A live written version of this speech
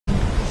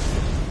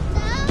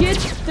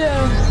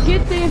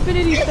get the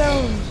Infinity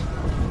Stones.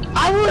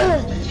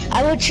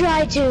 I will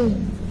try to.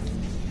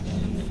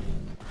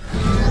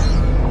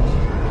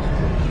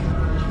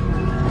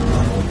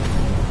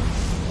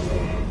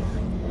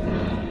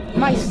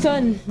 My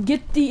son,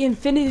 get the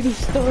Infinity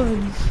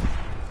Stones.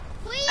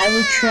 I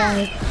will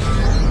try.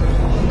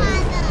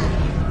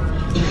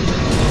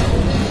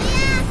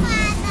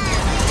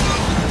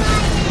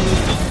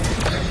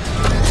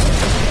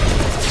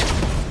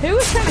 Who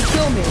was trying to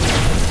kill me?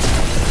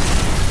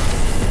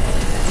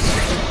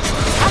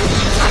 I'm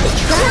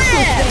trash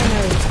with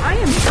Thanos. I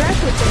am trash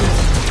with Thanos.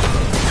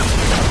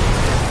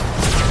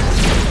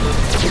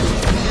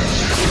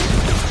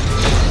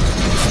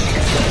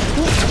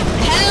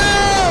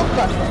 Help!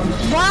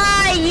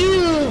 Why are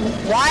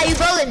you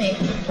bullying me?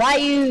 Why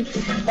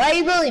are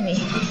you bullying me?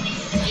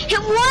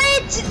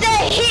 What?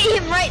 They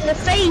hit him right in the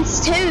face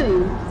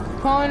too.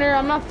 Connor,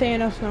 I'm not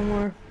Thanos no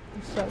more.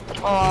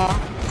 Aw.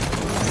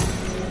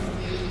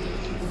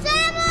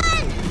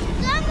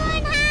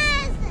 Someone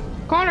has.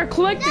 Connor,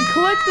 collect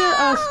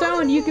the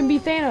stone. You can be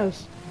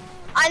Thanos.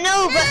 I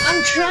know, but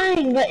I'm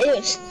trying, but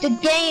it's the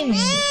game.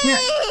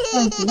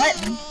 Won't let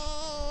me.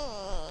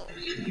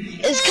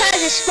 It's kind of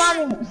just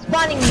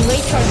spawning me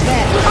way towards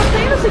back. I'm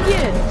Thanos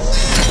again.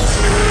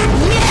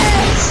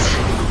 Yes!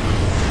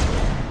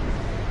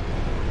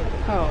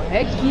 Oh,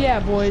 heck yeah,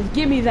 boys.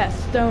 Give me that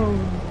stone.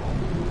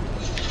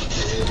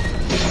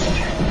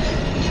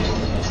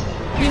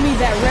 Give me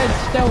that red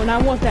stone. I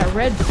want that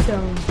red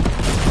stone.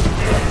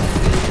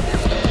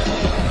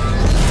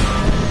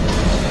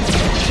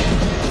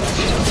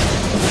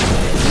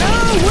 No,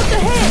 what the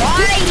heck?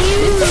 Why you?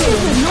 This thing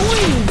is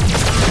annoying.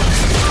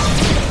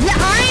 The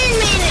Iron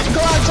Man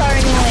gloves are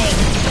annoying.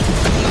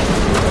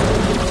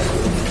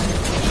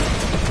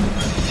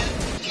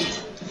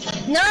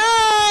 No!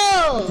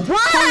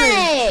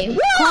 Why?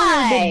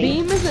 Connor, the Why?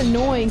 beam is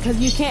annoying because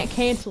you can't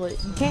cancel it.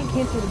 You can't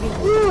cancel the beam.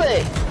 Do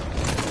it.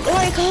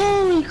 Like,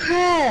 holy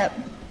crap.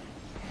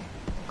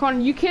 Connor,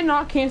 you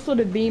cannot cancel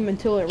the beam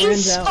until it He's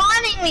runs out.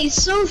 spawning me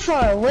so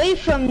far away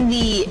from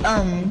the,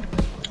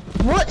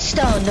 what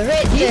stone? The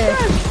red, These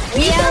guys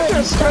reality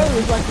are stone.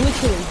 pros, like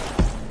literally.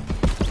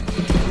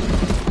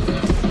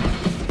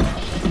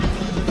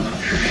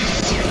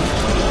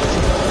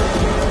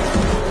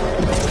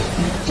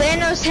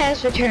 Thanos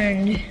has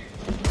returned.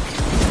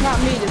 Not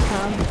me this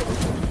time.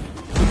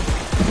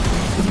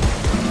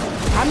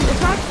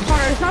 It's not,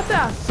 Connor, it's not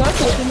that I suck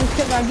with them, it's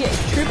because I get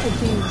triple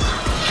teams.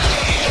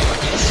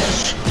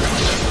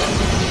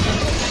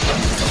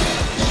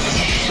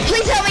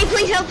 Please help me,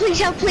 please help, please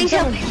help, please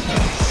help.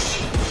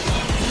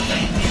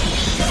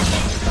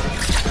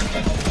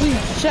 We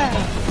shall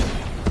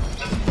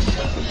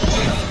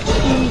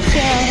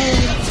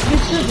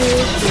get the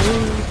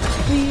victory.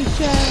 We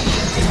shall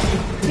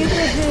get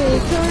the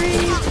victory.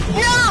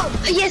 No!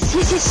 Yes,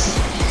 yes, yes.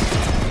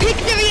 Pick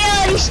the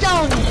reality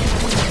stone.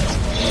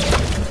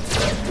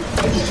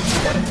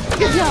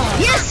 Good job.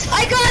 Yes,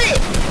 I got it.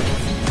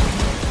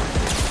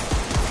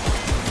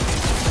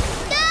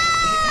 No!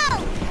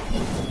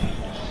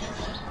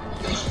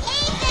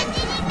 Ethan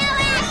didn't know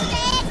how to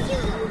say it.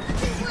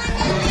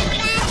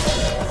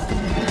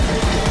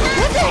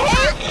 What the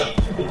heck?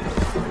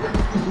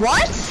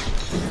 What?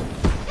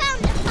 Time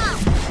to pop.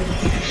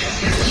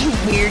 You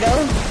weirdo.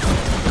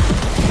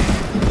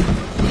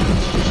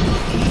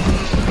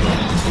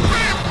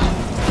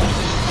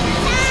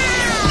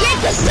 Get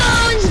the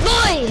stones,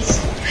 boys!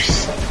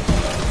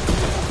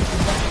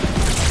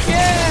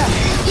 Yeah.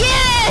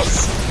 Yes!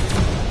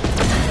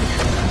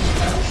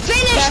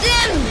 Finish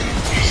them!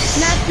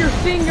 Snap your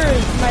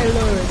fingers, my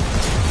lord.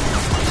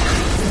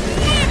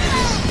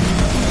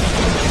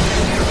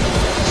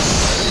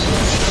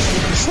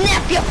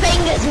 Snap your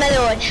fingers, my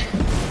lord!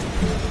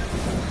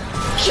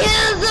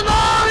 Kill them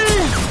all!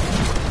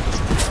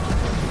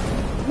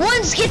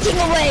 One's getting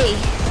away!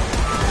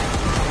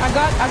 I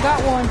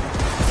got one.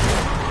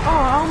 Oh,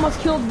 I almost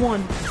killed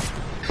one.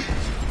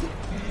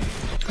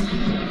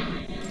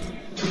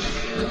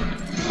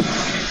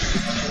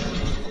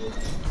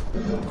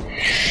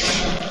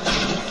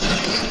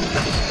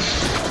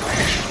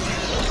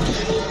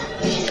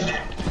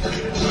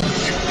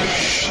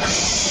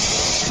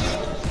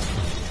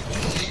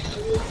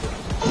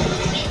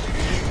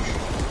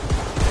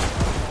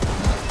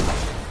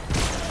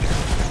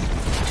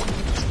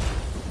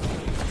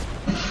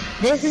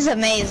 This is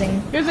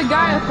amazing. There's a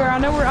guy up there. I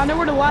know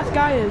where the last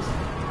guy is.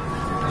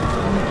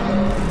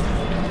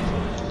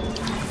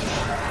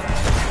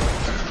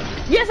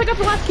 Yes, I got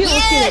the last kill.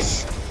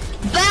 Yes!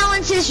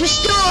 Balance is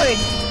restored!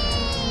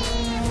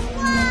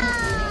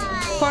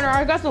 Connor,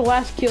 I got the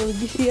last kill. Did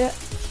you see that?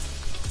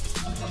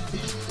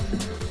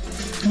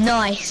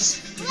 Nice.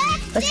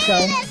 Let's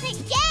go.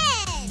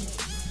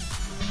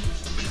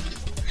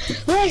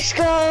 Let's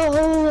go,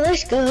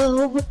 let's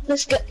go,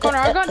 let's go. Connor,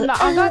 I got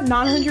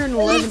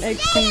 911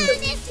 XP.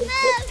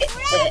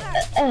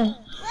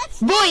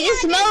 Boy,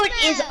 this mode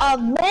is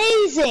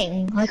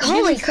amazing. Like,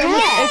 holy So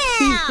much crap.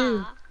 XP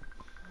too.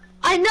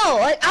 I know,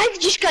 I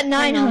just got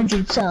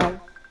 900, so.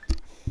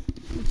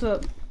 What's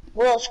up?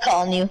 Wolf's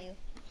calling you.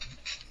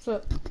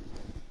 What's up?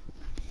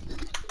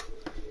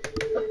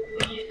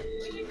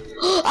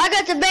 I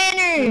got the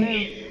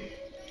banner!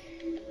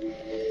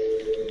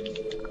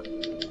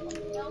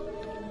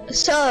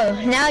 So,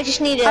 now I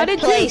just need to I did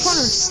play too,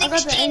 Connor. I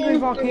got the angry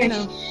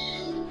volcano.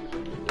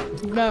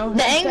 No.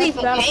 The angry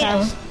that's Battle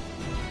volcano. Pass.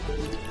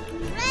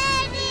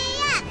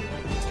 Ready up!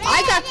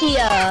 I got the,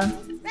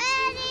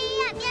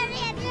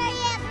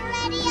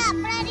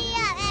 Ready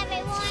up,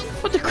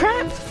 everyone! What the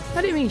crap?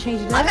 I didn't mean to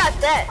change that. I got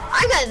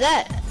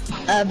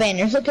that,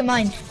 banners. Look at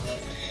mine.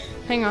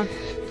 Hang on.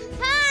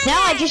 Now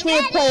I just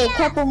need to play a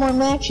couple more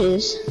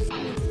matches.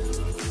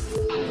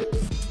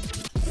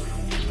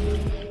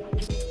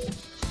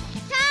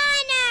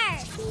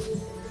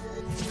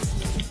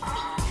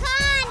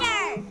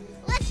 Connor!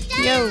 Let's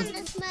stay Yo. on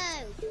this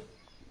mode.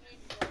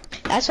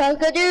 That's what I was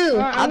gonna do.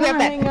 Alright, I'll I'm be gonna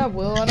right hang back. up,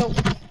 Will. I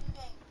don't.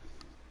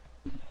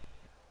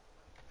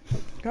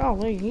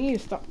 Golly, you need to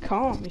stop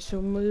calling me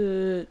so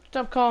much.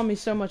 Stop calling me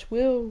so much,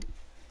 Will.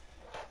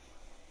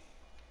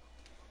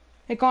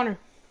 Hey, Connor.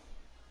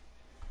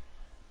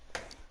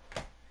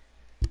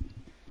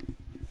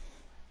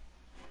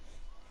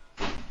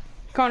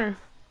 Connor.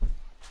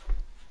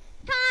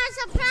 Connor,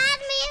 surprise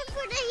me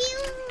for the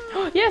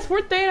hero. Yes,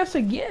 we're Thanos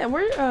again.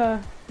 We're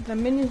the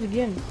minions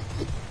again.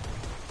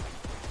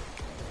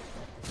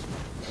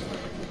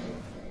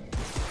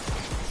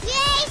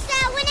 Yay, so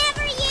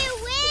whenever you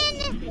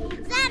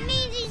win, that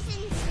means you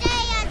can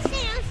stay on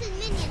Thanos and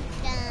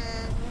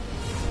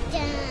Minions.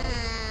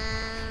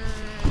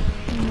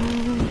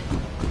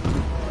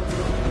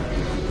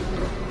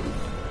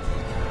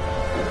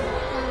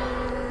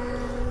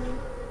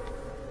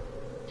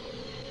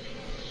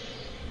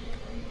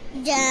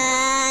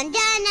 Dun, dun. Dun,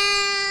 dun,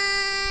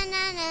 dun,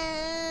 dun, dun.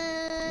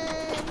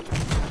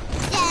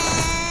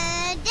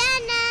 Dun,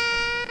 dun,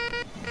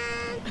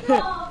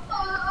 dun.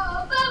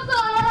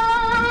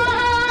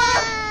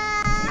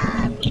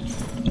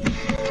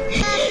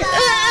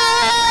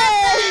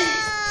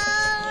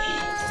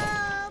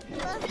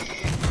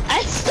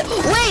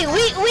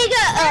 Wait, we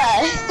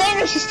got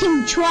Thanos'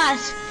 team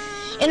twice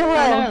in a row.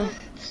 know.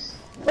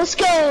 Let's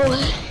go.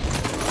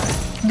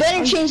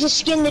 Better change the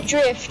skin to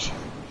drift.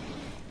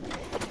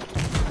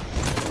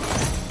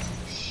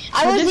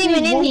 I I wasn't just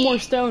even need in one the. more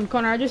stone,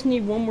 Connor. I just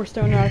need one more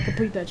stone now to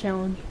complete that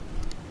challenge.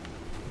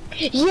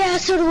 Yeah,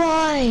 so do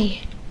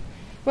I.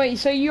 Wait,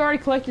 so you already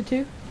collected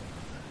 2?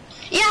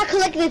 Yeah, I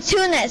collected 2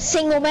 in that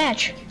single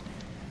match.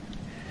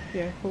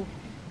 Yeah, cool.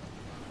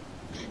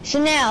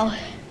 So now,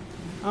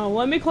 Oh,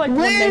 let me collect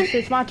one Where- next.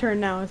 It's my turn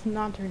now. It's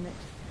not turn next.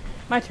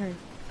 My turn.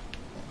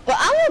 well,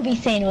 I want to be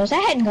Thanos. I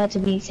hadn't got to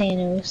be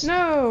Thanos.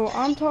 No,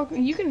 I'm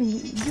talking. You can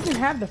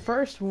have the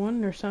first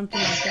one or something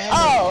like that.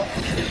 Oh.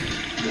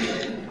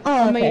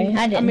 Oh, I mean, okay.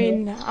 I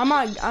didn't. I'm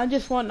not. I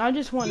just want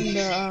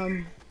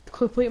to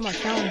complete my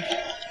challenge.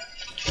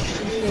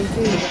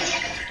 Ooh,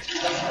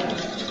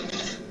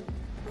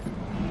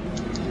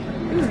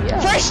 yeah.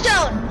 First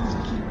stone.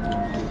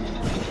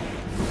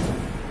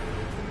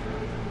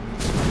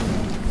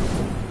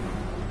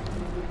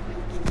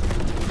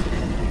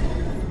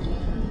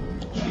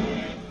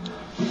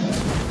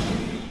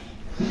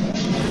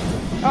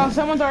 Oh,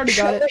 someone's already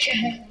got it.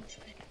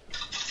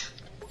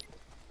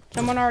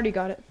 Someone already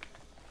got it.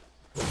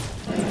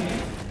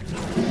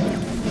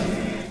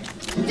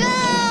 Go!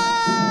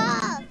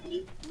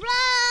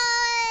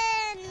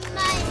 Run,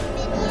 my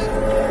minions!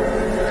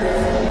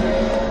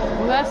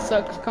 Well, that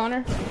sucks,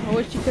 Connor. I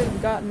wish you could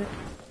have gotten it.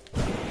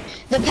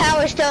 The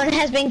Power Stone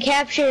has been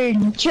captured.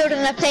 Children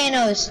of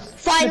Thanos.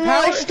 Find The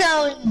more Power-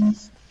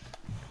 stones.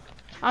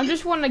 I'm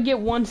just wanting to get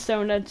 1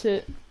 stone. That's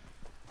it.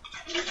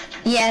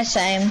 Yeah,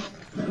 same.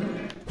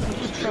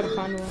 Just try to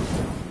find one.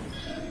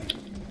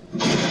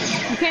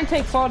 You can't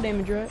take fall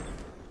damage, right?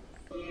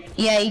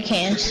 Yeah, you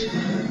can't.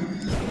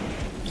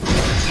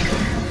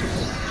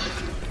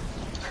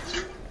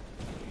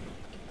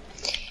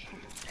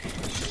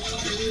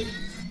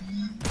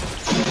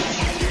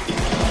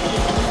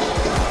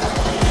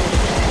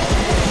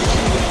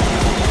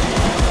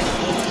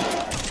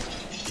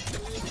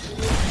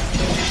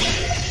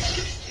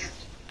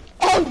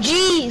 Oh,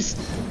 jeez.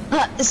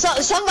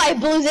 Somebody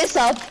blew this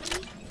up.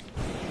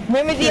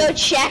 Remember the old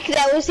shack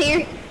that was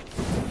here?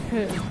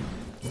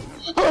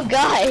 Oh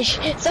gosh,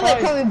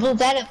 somebody probably blew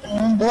that up in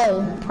one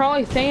blow.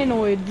 Probably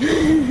Thanoid.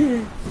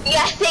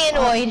 Yeah,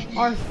 Thanoid.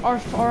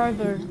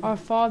 Our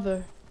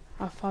father.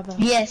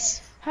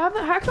 Yes. How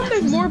come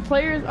there's more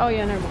players? Oh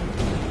yeah, never mind.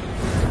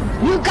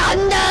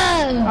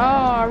 Uganda!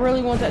 Oh, I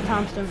really want that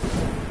time stone.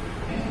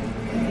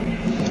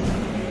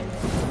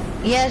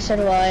 Yes, so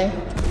do I.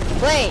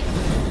 Wait.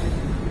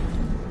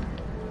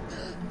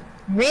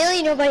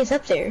 Really? Nobody's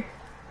up there.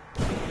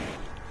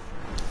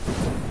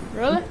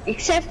 Really?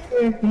 Except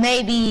for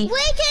maybe...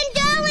 We can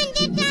go and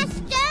get that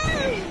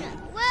stone!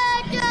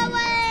 We're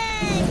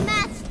doing,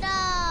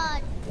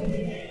 Master!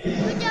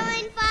 We're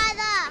doing,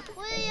 Father!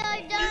 We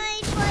are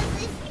doing for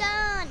the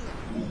stone!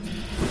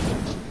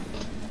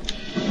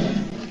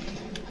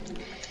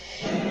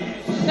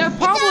 No,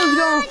 Pablo's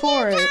going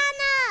for it.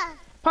 Anna!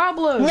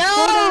 Pablo, slow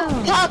No!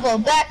 down. Pablo,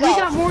 back We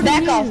got off. more than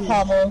Back you. off,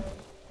 Pablo.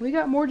 We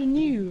got more than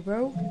you,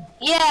 bro.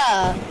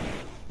 Yeah.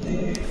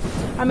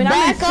 I mean,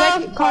 I'm in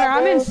second. Connor,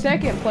 I'm in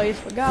second place,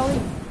 but golly.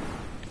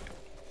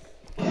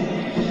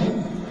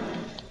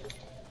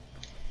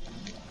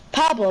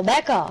 Pablo,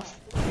 back off.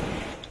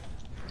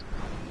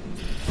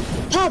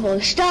 Pablo,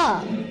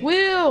 stop.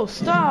 Will,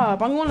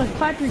 stop. I'm gonna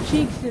clap your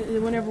cheeks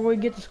whenever we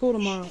get to school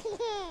tomorrow.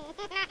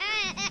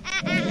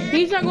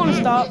 He's not gonna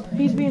stop.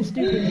 He's being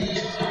stupid.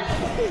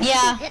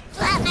 Yeah.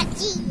 Slap my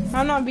cheeks.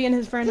 I'm not being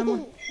his friend no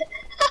more.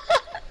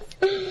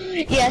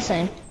 Yeah,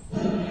 same.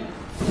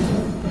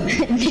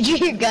 Did you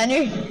hear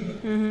Gunner?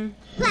 Mm-hmm.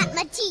 Slap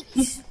my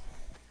cheeks.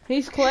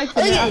 He's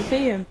collecting it. I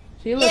see him.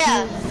 See, look.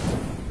 Yeah.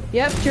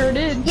 Yep, sure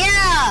did.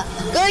 Yeah.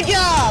 Good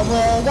job,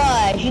 Will.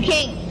 Gosh, you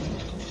can't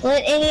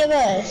let any of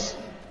us.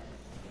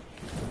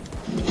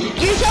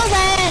 You're so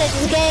bad at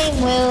this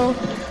game, Will.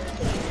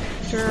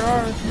 Sure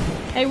are.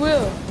 Hey,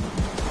 Will.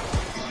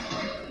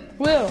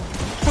 Will,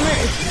 come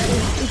here.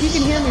 If you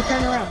can hear me,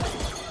 turn around.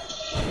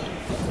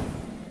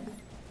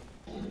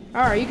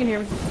 Alright, you can hear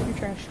me. You're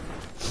trash.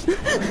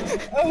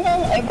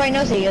 Everybody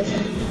knows he is.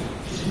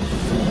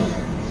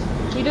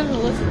 He doesn't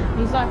listen.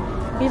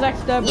 He's like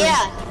stubborn.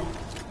 Yeah.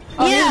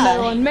 Oh, here's another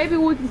Yeah. one. Maybe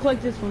we can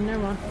click this one.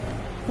 Never mind.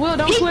 Will,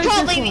 don't click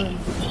this one.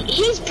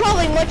 He's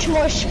probably much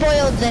more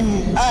spoiled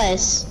than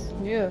us.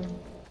 Yeah.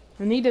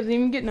 And he doesn't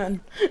even get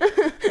nothing.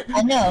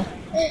 I know.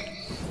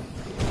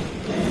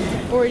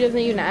 Or he doesn't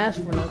even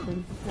ask for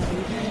nothing.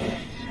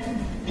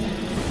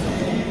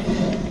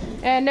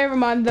 And never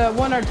mind, the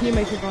one our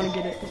teammates are gonna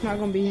get it. It's not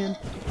gonna be him.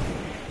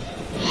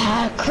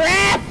 Ah,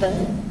 crap!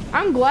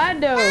 I'm glad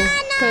though,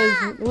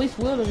 because at least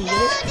Will doesn't get it.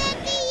 Go to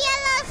the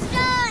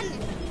Yellowstone.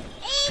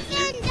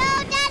 Ethan, go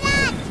to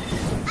that.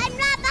 I'm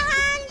right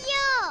behind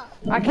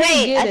you. I can't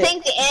Wait, get I it.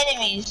 think the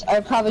enemies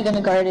are probably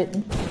gonna guard it.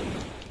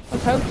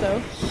 Let's hope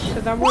so.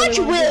 Cause I Watch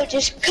really Will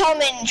just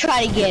come in and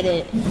try to get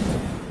it.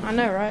 I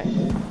know, right?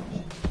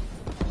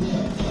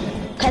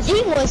 Cause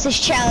he wants this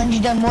challenge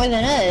done more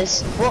than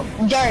us. Well,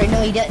 Jared,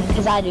 no he doesn't,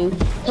 cause I do.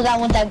 Cause I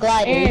want that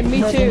glider. And me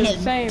more than too.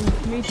 him. Same.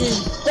 Me too.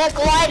 That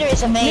glider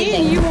is Me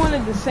amazing. and you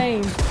wanted the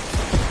same.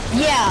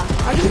 Yeah.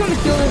 I'm just gonna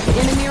kill this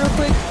enemy real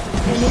quick,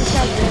 and he's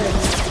not dead.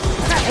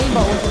 I got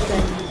aimbot with this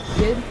thing,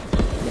 kid.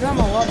 You know I'm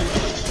gonna love it.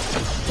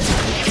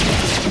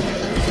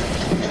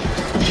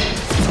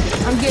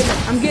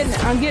 I'm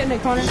getting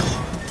it, Connor.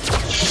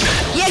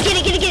 Yeah, get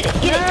it. No,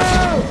 You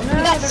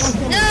got they're gonna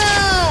kill me.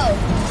 no!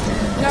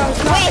 No,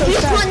 it's not Wait, so if you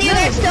fast. spawn near No.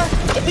 that stone,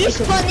 if you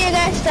spawn near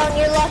that stone,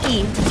 you're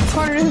lucky.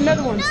 Connor, there's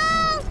another one.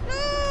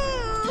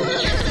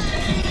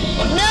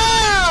 No!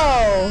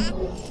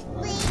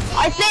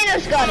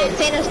 Thanos got it.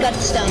 Thanos got the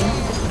stone.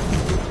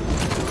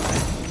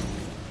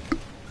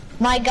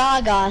 My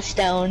Gaga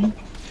stone.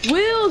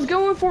 Will's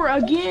going for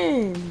it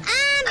again.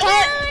 I'm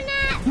Cut. doing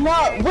it.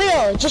 No,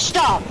 Will, just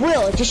stop.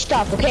 Will, just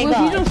stop. Okay, Well, if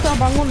you God. don't stop,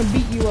 I'm gonna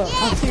beat you up.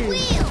 I'm Yes,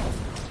 serious. Will.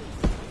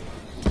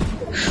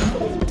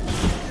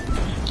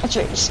 That's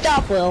right.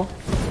 Stop, Will.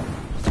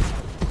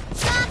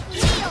 Stop,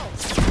 Will.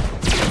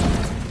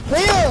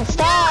 Will,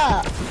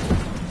 stop.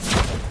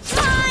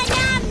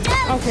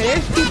 Okay,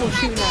 there's people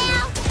shooting at me.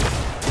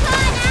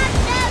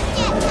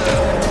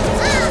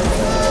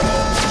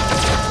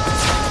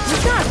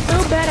 He's not so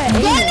bad at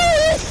aiming.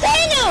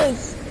 Thanos!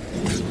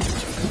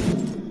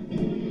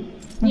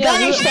 Yeah,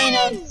 Gunner's look,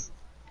 Thanos.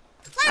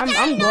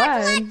 I'm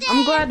glad.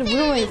 I'm glad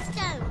Will ain't.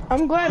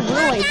 I'm glad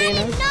Will ain't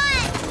Thanos.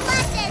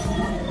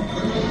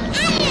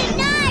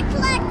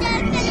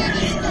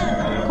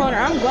 Connor,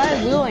 I'm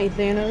glad Will ain't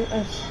Thanos.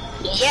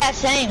 Yeah,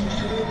 same.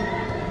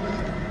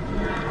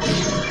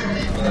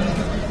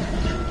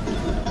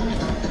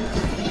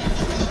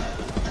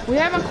 We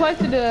haven't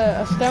collected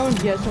a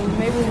stones yet, so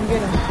maybe we can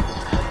get them.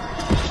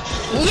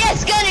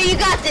 Yes, Gunner, you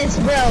got this,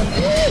 bro.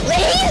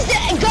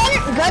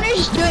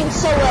 Gunner's doing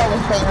so well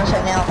with Thanos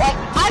right now. Like,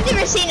 I've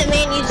never seen a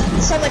man use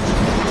so much,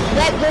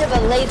 that good of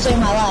a laser in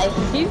my life.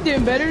 He's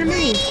doing better than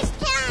me.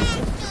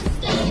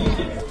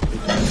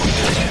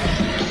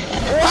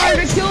 Connor,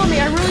 they're killing me.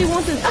 I really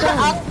want this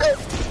stone.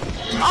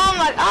 Oh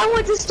my, I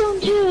want the stone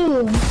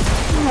too.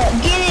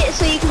 Get it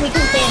so you can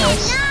become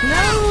Thanos.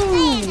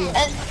 No!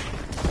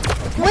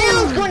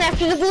 Will's going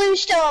after the blue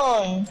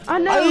stone. I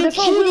know, Are you that's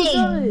all Will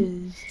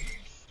kidding? does.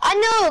 I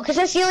know, because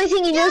that's the only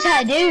thing he knows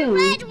how to do.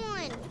 Red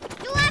one.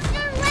 Go after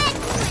red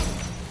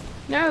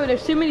one. No,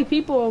 there's too many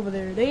people over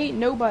there. They ain't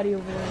nobody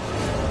over there.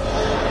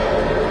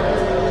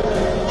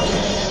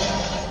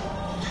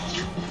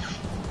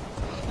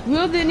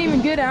 Will didn't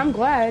even get it. I'm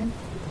glad.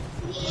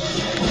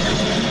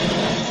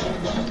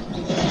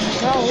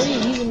 Golly,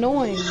 he's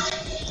annoying.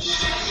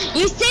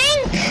 You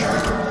think?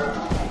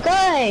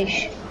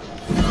 Gosh.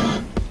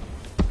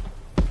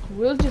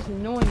 Will's just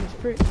annoying as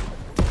frick.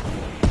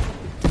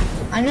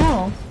 I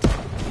know.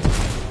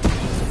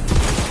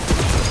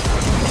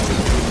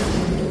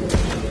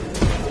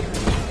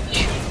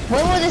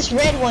 When will this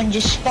red one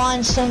just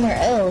spawn somewhere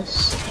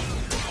else?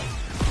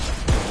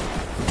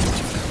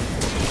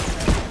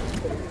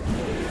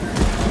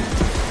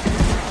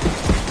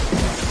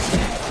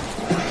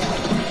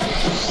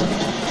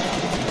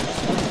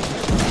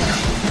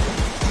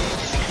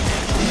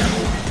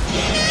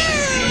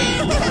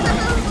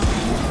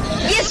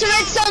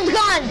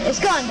 gone. It's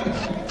gone.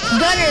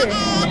 Gunner.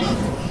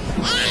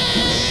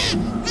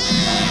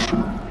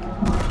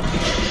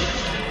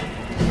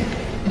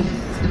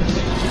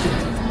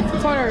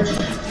 Corner.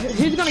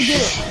 Who's gonna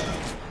get it?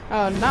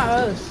 Oh, not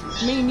us.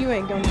 Me and you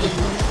ain't gonna get it.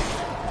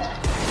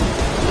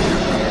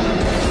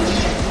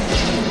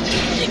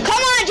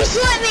 Come on, just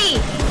let me.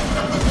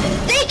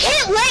 They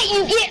can't let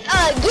you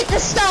get the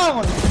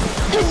stone.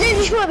 Cause they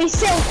just want to be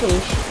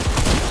selfish.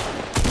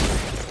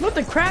 What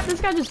the crap?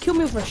 This guy just killed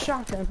me with a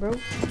shotgun, bro.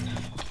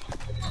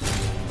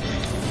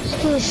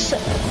 He's so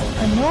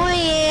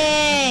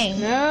annoying.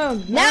 No.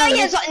 Now he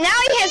has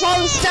all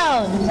the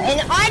stones,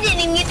 and I didn't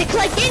even get to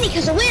collect any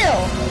because of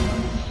Will.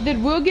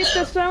 Did Will get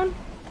the stone?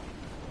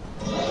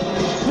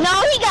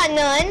 No, he got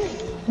none.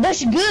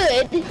 That's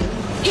good.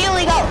 He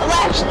only got, well,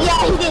 actually,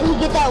 yeah, he did. He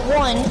get that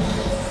one,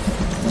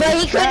 but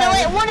he couldn't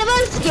let one of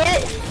us get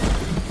it.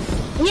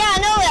 Yeah, I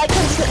know that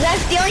because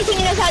that's the only thing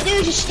he knows how to do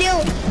is just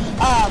steal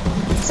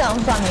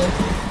something from you.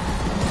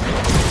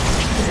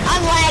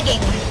 I'm lagging.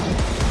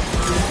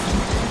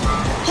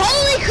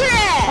 Holy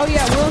crap! Oh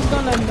yeah, Will's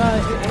gonna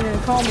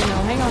call me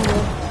now. Hang on,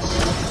 Will.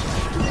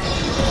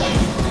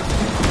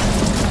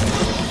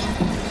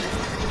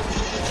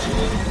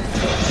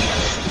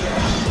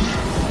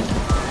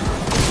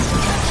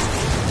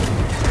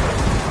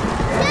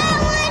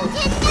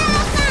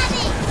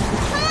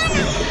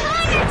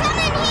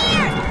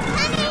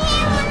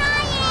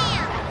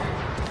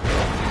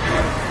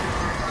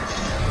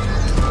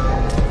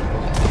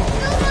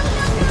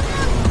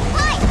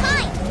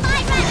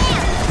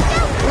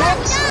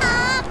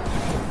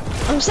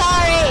 I'm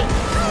sorry.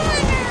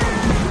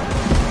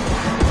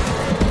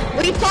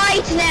 We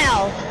fight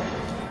now.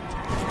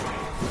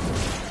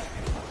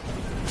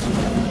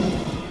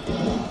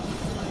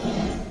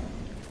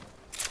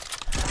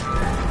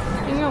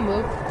 Hang on,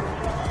 Will.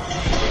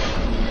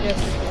 Yes.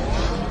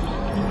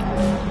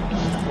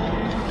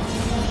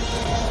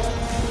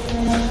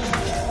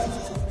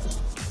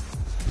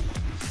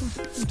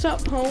 What's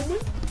up, homie?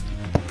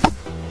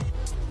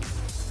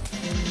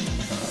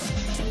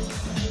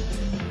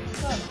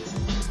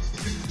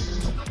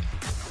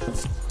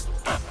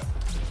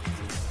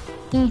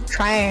 He's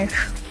trash.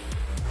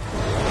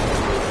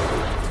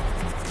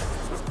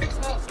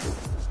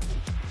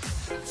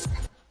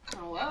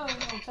 Hello,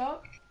 what's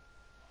up?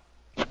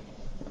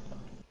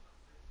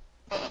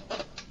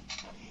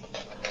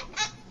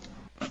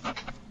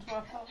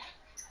 What's up?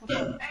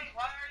 Hey,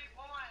 why are you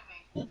bullying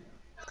me?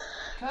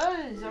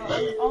 Cause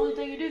the only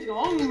thing you do is go,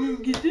 oh, we'll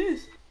get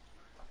this.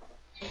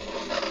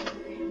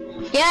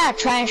 Yeah,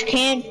 trash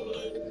can.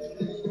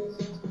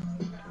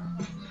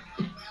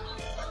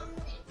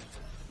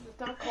 It's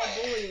not called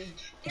bullying.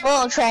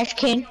 Oh, trash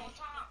can.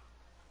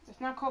 It's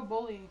not called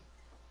bullying.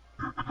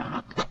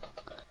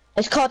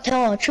 It's called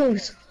telling the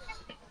truth.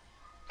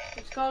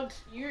 It's called,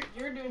 you're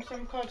doing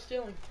something called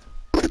stealing.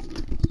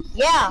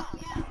 Yeah.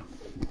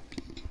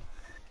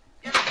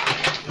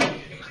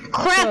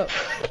 Crap.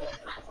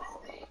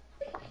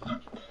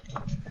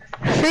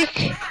 Freak.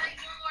 Did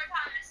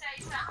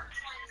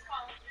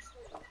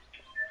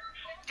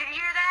you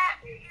hear that?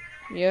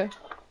 Yeah.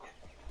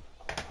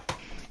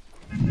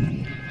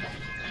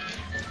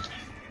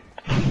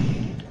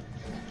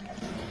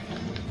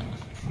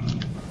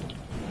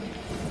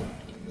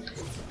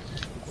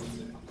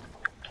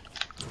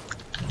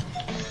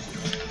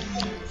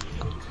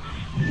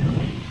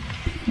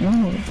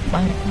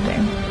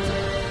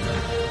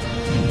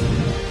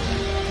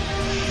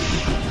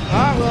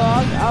 Alright,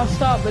 well, I'll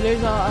stop, but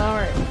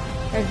alright.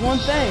 There's one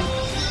thing.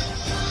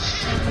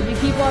 If you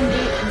keep on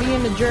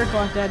being a jerk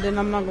like that, then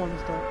I'm not going to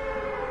stop.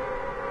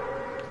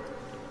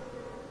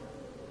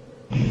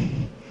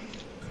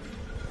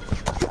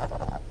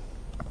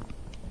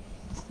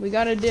 We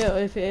got a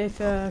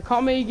deal.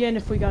 Call me again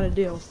if we got a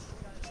deal.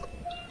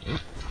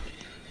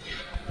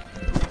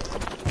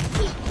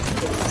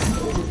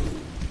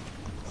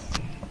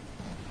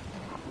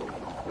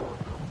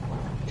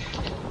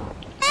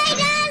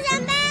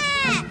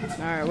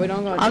 Alright, we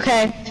don't go.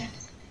 Okay.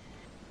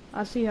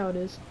 I see how it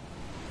is.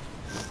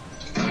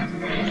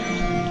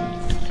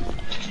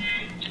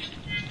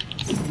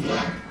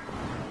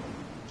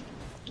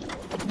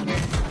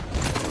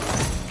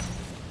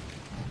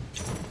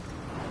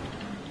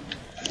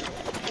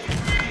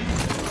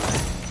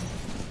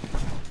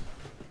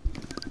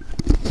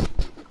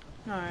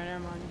 Alright, never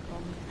mind. You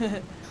called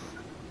me.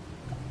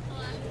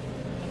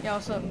 Yeah,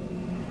 what's up?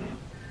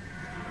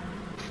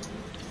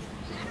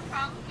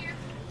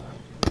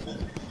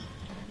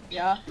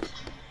 Yeah.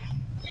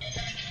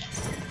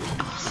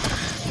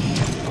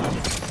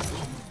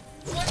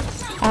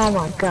 Oh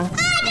my god.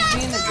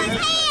 Being a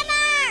jerk.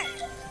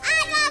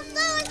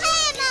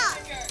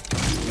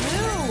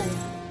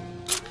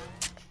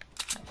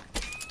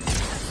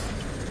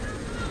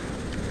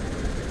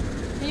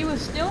 He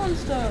was stealing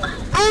stuff.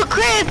 Oh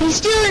crap, he's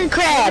stealing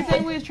crap. I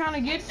think we was trying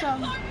to get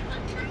some.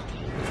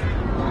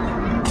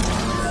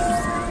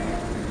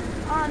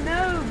 I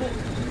know, but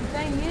the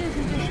thing is,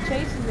 he just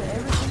chases it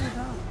every single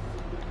time.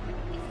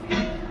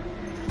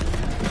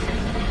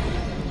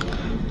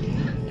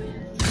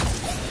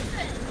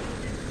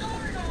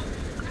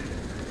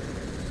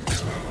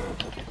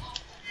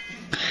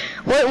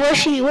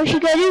 what she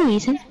gotta do,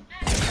 Ethan?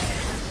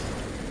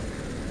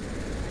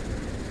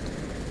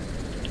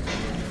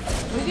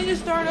 We can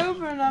just start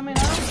over, and I mean,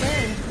 I don't care.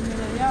 I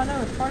mean, yeah, I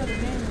know it's part of the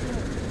game.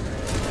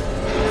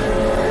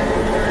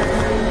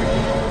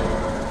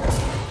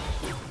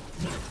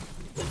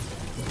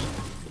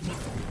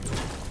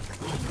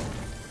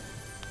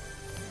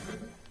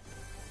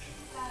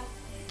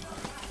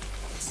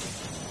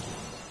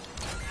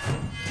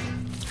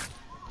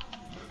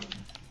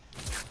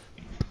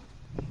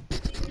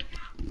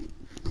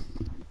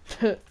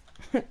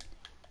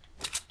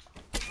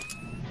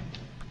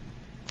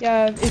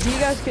 Yeah, if you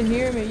guys can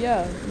hear me,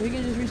 yeah, we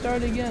can just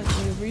restart again. We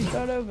can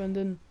restart over and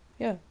then,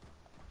 yeah.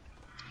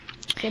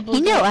 Simple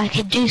You as know that. I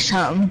could do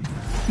something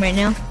right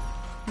now.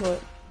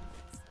 What?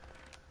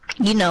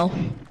 You know.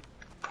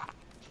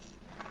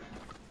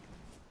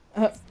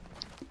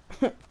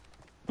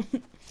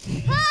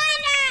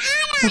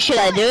 Should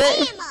I do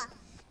it?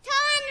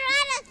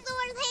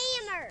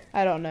 Hammer.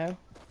 I don't know.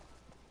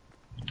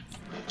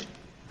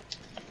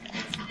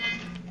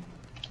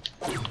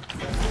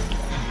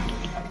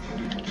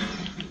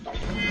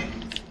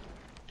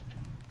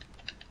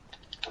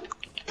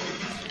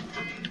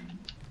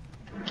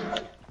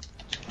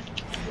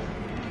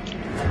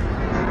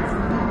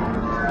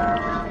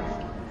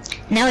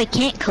 Now I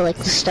can't collect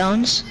the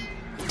stones.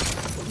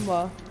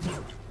 Well.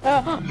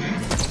 What'd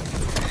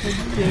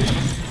you do?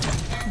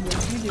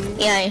 What'd you do?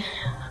 Yeah.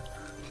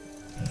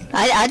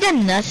 I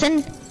done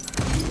nothing.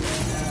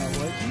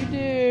 What'd you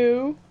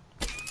do?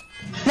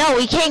 No,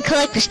 we can't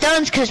collect the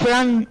stones because we're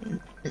on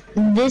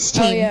this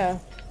team. Oh, yeah.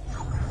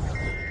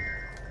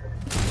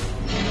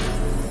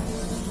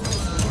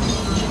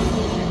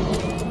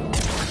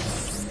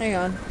 Hang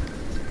on.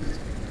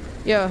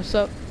 Yo, what's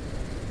up?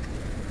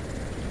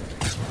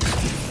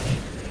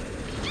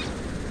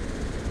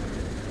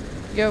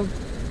 Yo.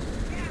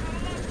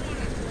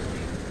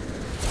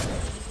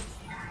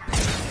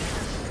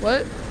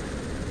 What?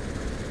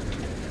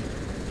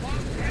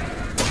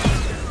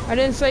 I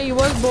didn't say you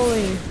was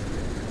bullying.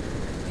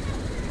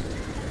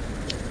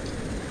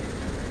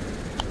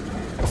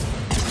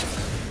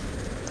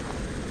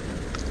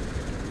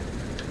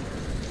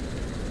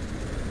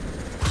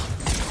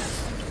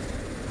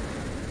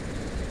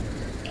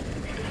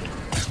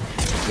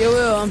 Yo,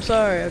 Will, I'm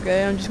sorry,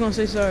 okay? I'm just gonna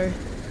say sorry.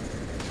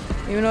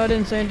 Even though I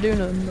didn't say do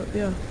nothing, but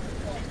yeah.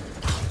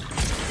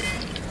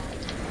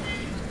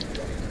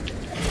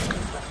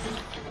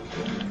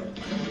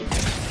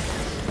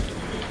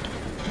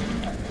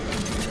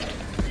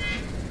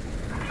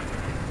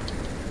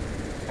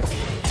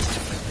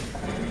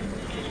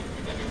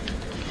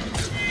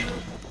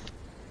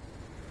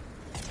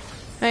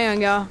 Hang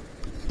on, y'all.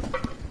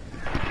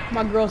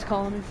 My girl's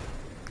calling me.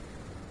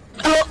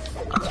 Oh.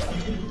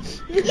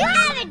 You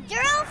have a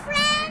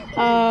girlfriend?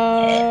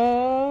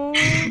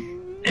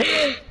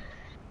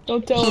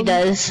 Don't tell He him.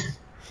 does.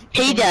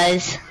 He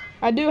does.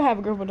 I do have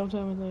a girlfriend, don't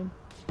tell him his name.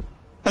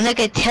 I'm not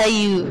gonna tell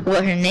you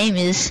what her name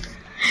is.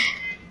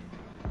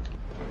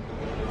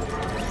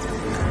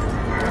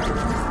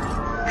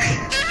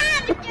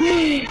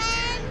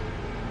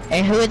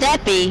 And who would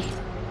that be?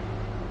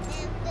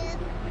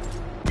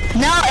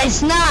 No,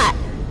 it's not.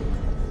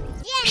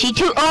 She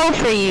too old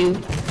for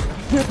you.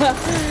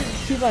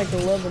 She's like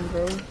 11,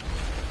 bro.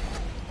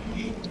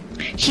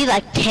 She's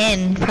like 10, I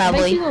think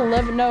probably. she's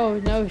 11.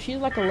 No, she's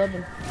like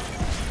 11.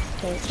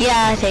 Okay.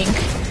 Yeah, I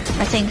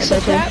think so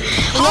too. Crap.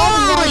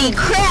 Holy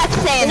crap, The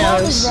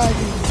love is Thanos!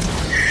 rising.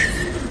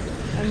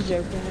 I'm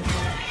joking.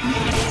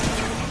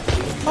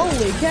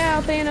 Holy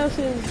cow, Thanos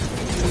is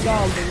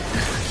garbage.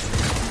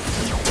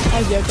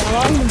 I'm joking. I'm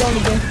not even going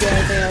against the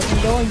other Thanos.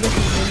 I'm going against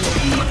his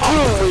minions.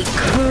 Holy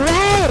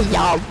crap,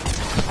 y'all.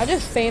 I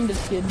just spammed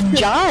this kid.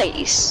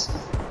 Nice.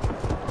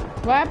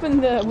 What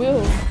happened to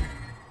Will?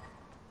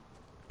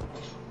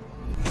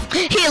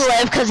 He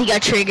left because he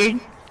got triggered.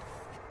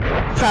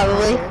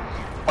 Probably.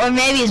 Or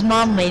maybe his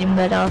mom made him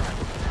let off.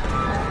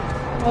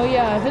 Oh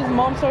yeah, if his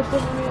mom starts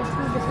looking at me at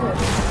school, guess what?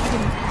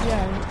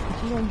 Yeah,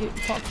 she's gonna get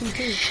talked to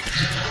too.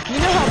 You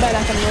know how bad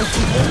I can roast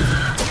people.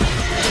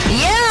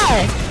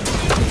 Yeah!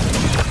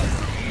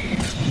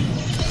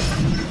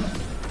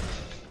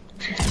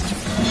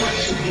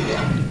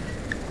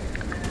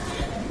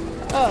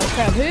 Oh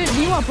crap, who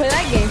do you wanna play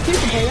that game? You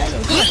can play that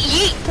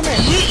game. Come here.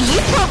 You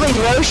probably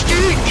roast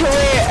her to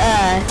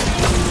where,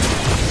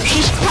 she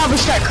should probably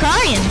start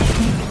crying.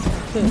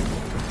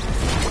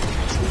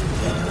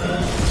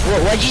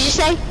 What'd you just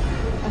say?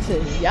 I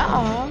said,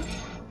 yeah.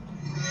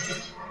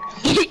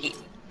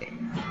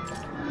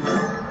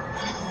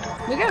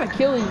 We gotta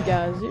kill these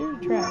guys, you're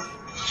trash.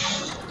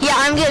 Yeah,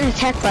 I'm getting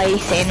attacked by a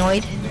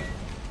Thanoid.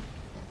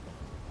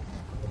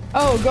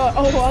 Oh god,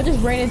 oh I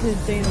just ran into the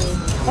Thanos.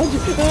 I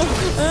just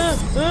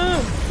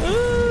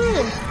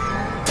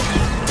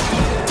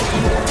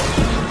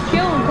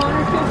Kill him,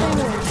 Connor, kill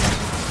Thanos.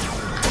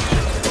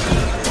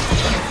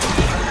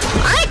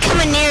 I ain't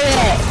coming near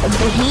that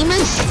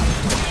behemoth.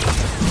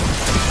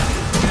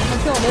 I'm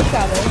killing this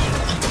guy though.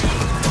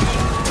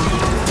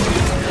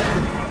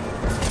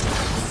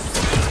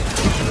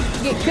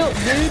 Get killed,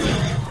 dude.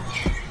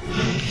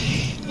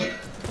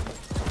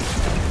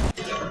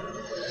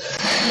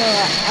 No,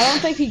 I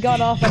don't think he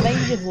got off. I think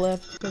he just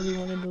left because he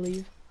wanted to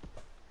leave.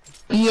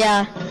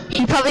 Yeah,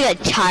 he probably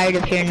got tired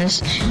of hearing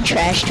us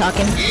trash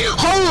talking.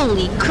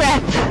 Holy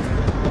crap!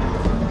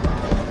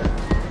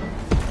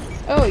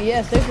 Oh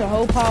yes, there's a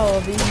whole pile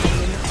of these.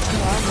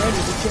 Oh, I'm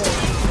ready to kill it.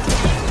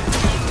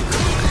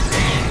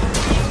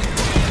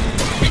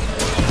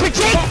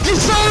 Protect the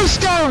soul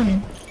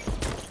stone!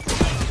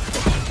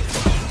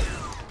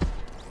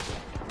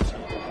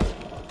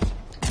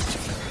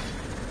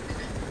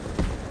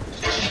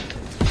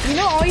 You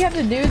know, all you have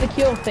to do to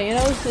kill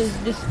Thanos is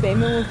just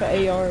spam him with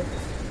an AR.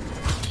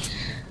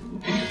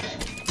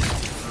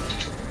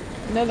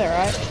 You know that,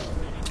 right?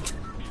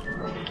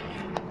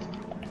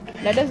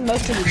 That does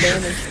most of the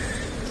damage.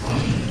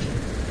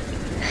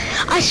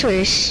 I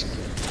swear. It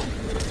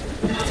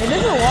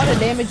does a lot of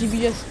damage if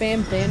you just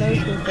spam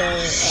Thanos with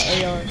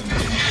an AR.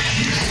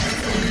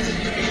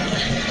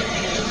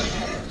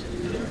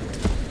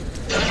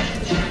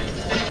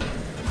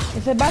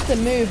 It's about to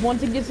move.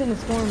 Once it gets in the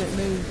storm, it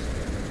moves.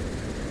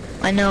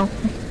 I know.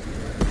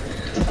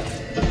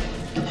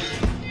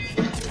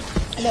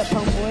 What up,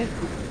 homeboy?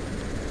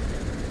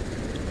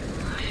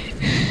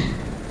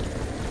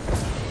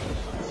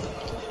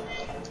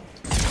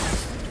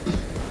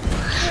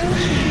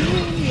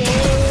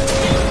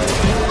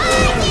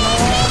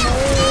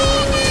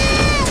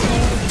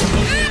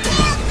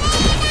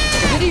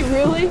 Did he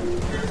really?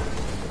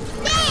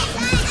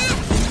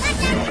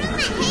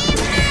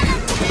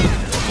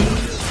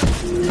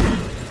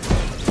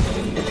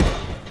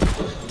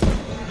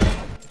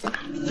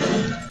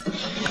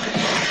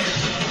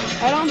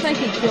 I don't think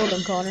he killed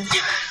him, Connor.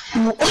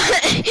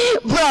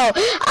 Bro,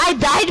 I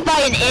died by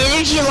an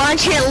energy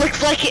launcher and it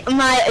looked like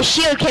my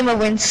shield came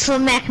over and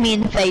smacked me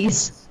in the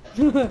face.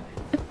 It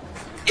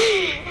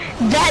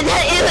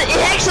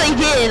actually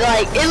did,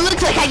 like, it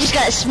looked like I just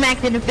got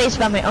smacked in the face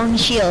by my own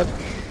shield.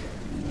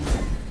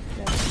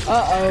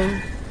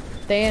 Uh-oh.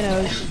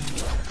 Thanos.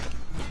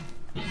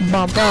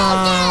 Ba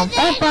ba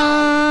ba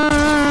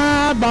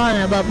ba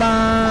ba ba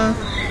ba.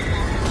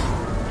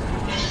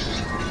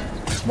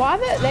 Why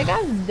that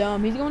guy's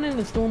dumb. He's going in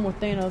the storm with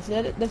Thanos.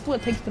 That's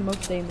what takes the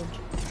most damage.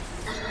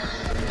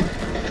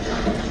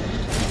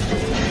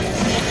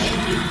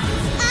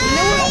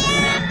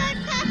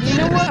 You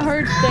know what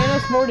hurts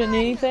Thanos more than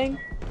anything?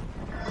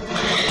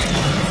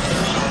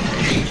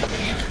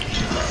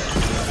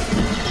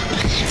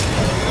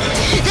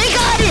 They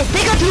got it!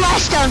 They got the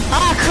last stone!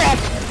 Ah, crap!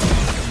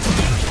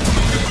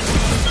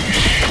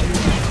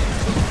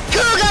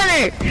 Cool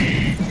Gunner!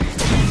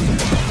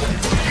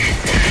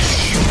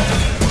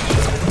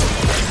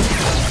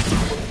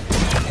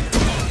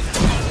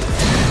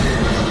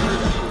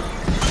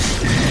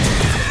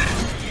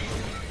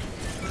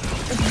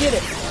 Let's get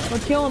it. We're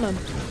killing them.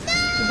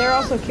 They're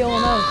also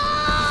killing us.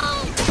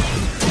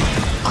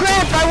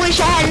 Crap, I wish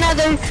I had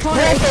another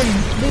weapon.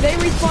 Do they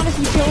respawn if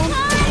you kill them?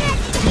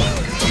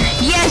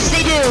 Yes,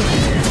 they do.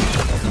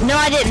 No,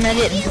 I didn't.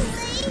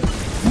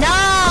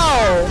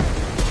 No!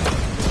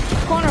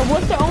 Connor,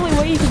 what's the only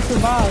way you can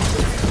survive?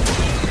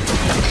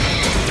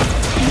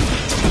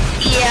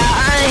 Yeah,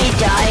 I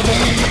died.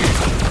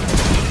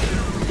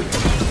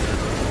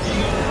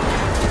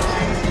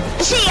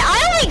 See, I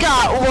only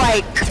got,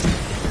 like...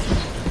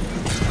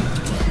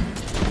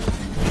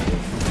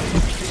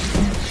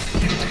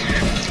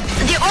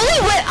 The only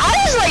way... I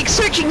was, like,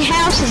 searching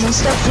houses and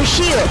stuff for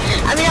shield.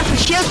 I mean, not for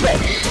shields, but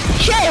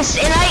chests,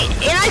 and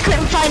I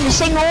couldn't find a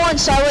single one,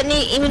 so I wasn't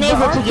even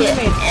able to get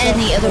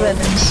any other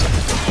weapons.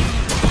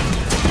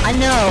 I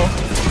know.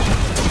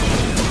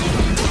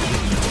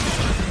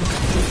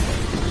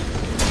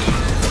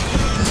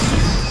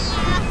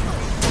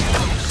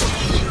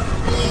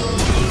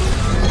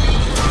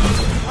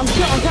 I'm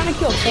trying to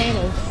kill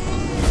Thanos.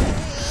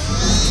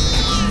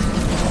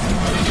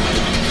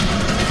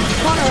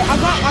 Connor, I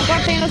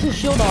got Thanos'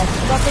 shield off.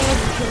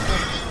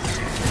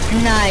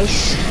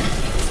 Nice.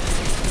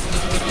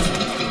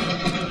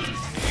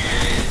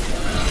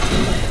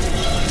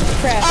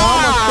 Crap, I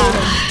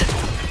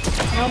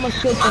almost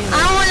killed him.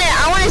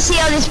 I wanna see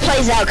how this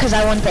plays out because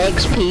I want the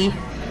XP.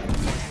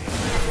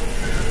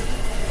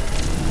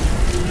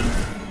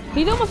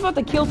 He's almost about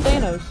to kill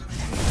Thanos.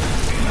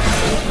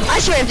 I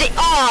swear, if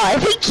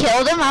he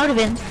killed him, I would have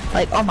been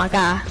like, oh my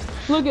god.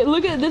 Look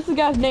at this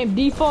guy's name,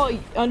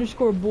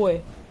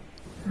 default_boy.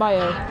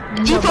 Bio.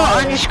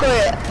 Default _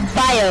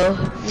 bio.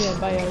 Yeah,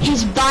 bio.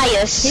 He's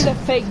biased. He's a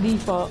fake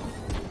default.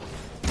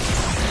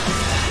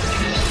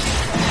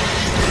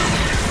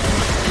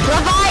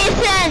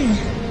 Leviathan!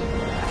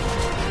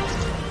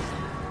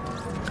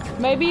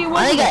 Maybe it was.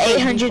 I got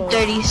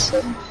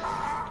 837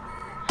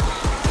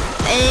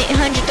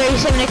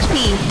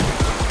 XP.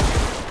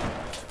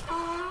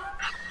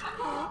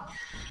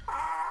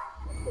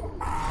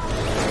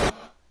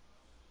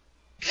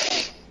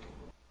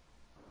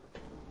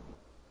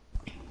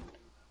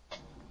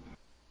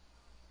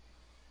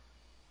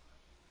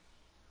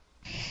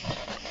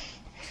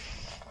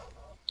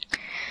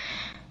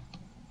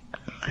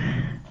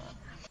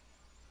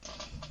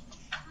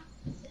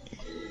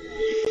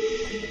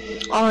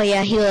 Oh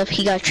yeah, he left.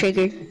 He got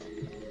triggered.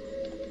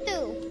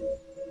 Who?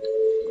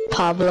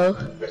 Pablo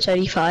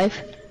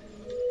 75.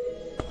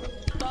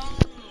 I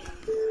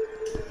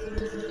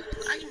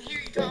can hear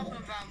you talking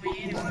about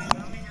me anyway.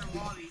 I'm in your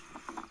lobby.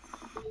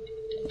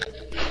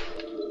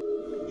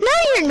 No,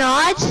 you're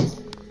not.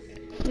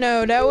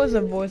 No, that was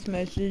a voice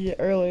message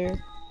earlier.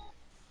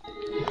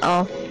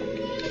 Oh.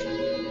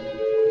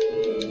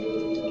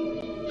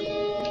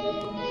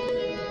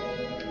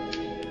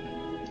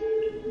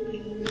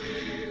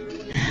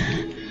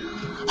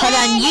 Hold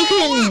on,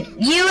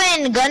 you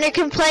and Gunner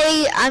can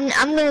play.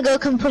 I'm gonna go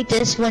complete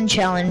this one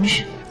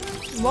challenge.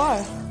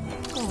 Why?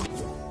 Oh,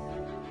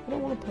 I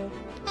don't want to play.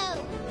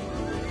 Oh,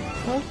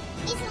 Huh?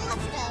 Ethan,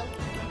 let's go.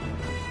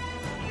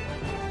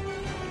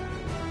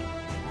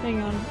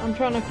 Hang on, I'm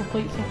trying to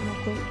complete something real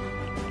quick.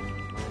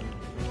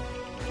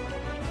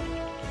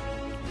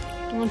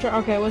 I'm gonna try.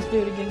 Okay, let's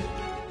do it again.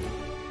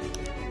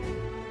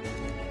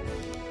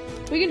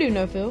 We can do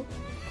no fill.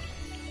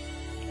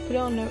 Put it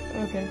on no.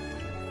 Okay.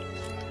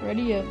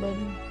 Ready yet, buddy?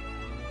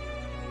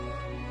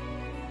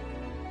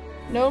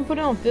 No, put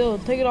it on fill.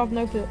 Take it off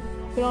no fill.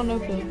 Put it on no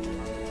fill.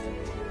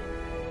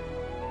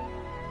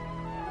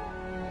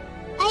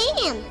 I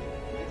am.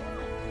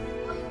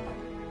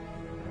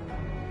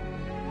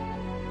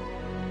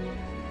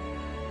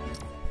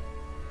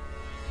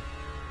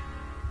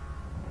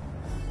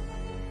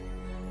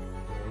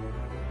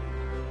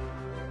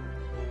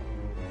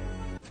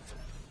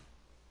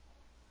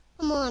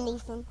 Come on,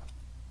 Ethan.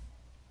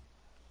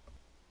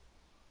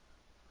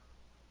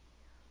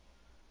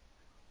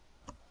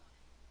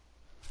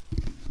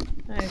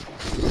 Hey.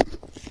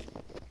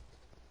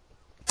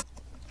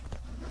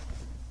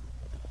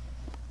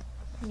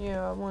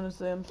 Yeah, I want to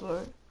say I'm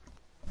sorry.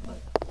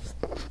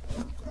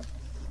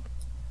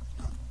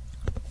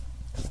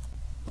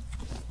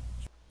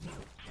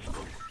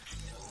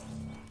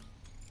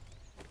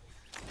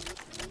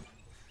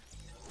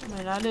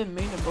 Man, I didn't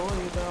mean to bully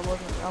you, but I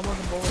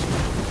wasn't bullying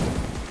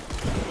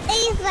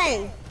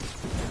Ethan!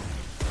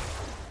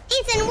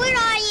 Ethan, where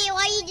are you?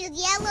 Are you the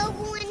yellow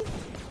one? you.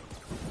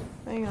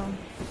 Hang on.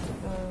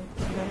 Okay.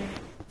 Okay.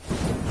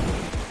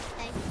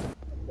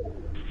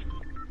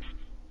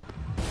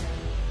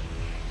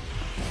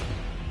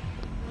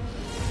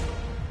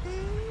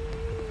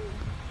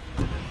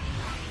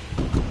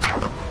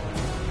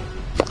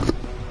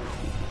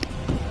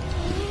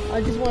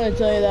 I just want to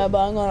tell you that, but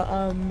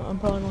I'm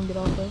probably gonna get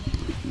off though.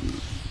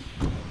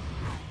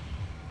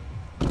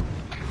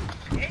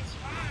 It's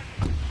fine.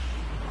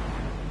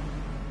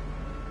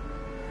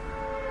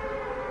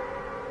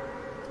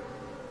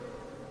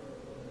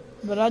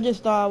 But I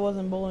just thought I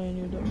wasn't bullying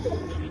you though.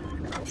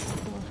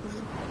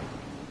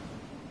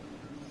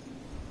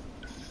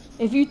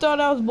 If you thought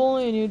I was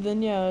bullying you,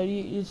 then yeah,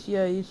 it's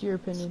your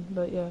opinion.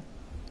 But yeah,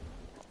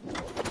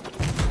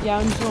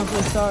 I'm just gonna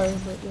say sorry.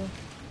 But yeah,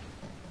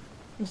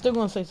 I'm still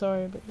gonna say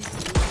sorry. But yeah.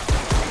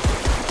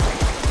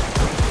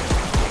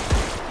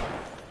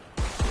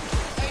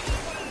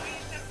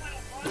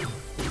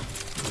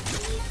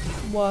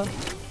 What?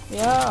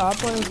 Yeah, I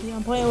play with you.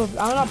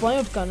 I'm not playing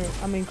with Gunner.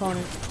 I mean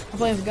Connor. I'm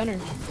playing with Gunner.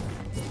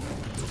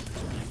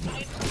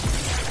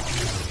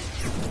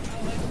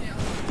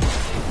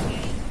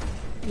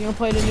 You gonna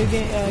play the new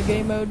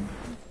game mode?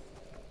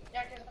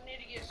 Yeah, because I need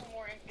to get some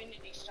more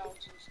infinity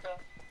stones and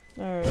stuff.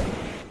 Alright.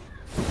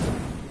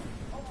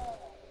 Oh.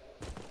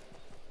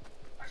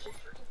 I just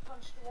freaking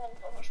punched the wall.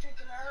 My streak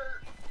and I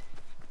hurt.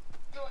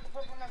 Feel like a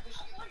purple number.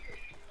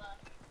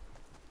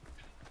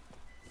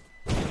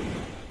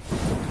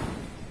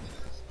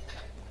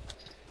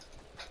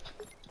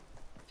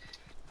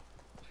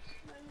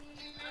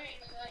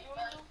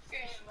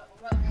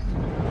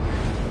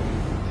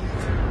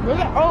 Where's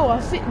that? Oh,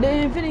 I see the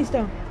infinity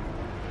stone.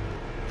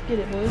 Let's get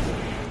it, boys.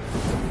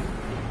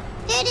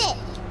 Did it!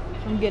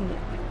 I'm getting it.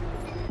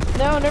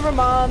 No, never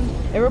mind.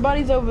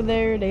 Everybody's over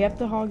there. They have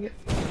to hog it.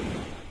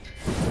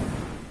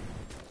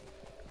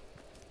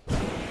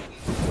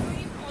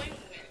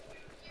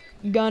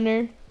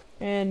 Gunner,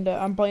 and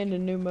I'm playing the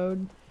new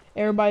mode.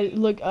 Everybody,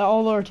 look,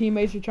 all our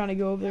teammates are trying to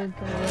go over there.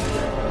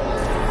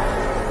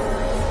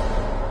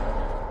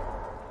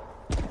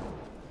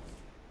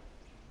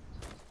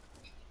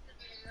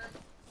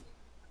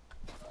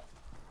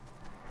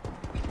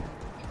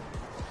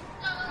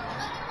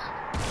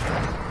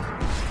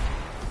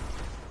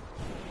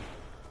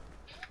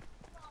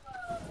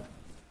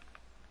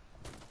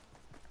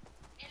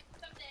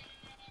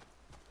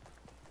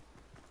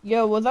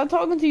 Yo, was I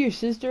talking to your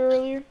sister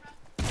earlier?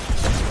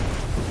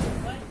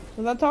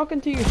 Was I talking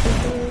to your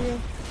sister earlier?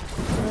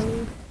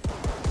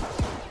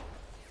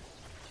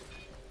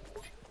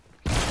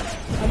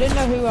 I didn't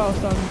know who I was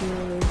talking to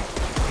earlier.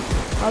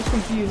 I was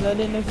confused. I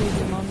didn't know if it was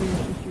your mom or your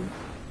sister.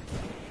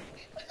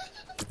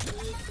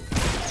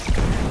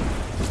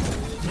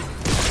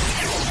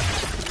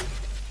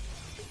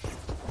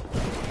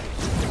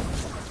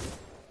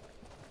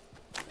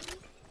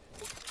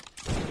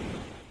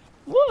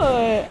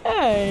 What?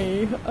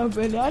 Hey,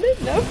 but I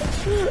didn't know.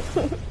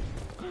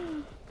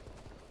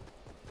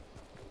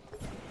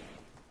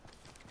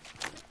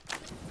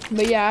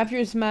 But yeah, after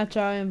this match,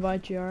 I'll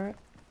invite you, alright?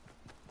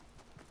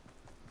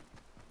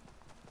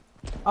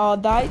 All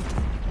died.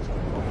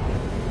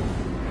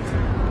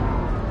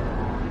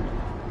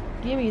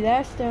 Give me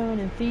that stone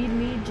and feed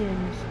me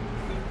gems.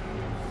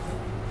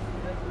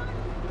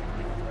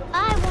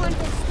 I want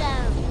a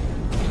stone.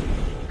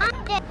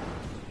 I'm dead.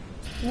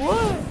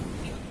 What?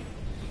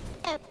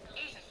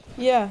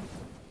 Yeah.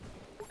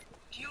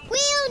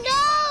 Will,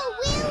 no!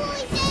 Will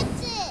only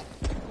gets it!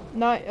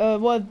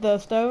 Not, what, the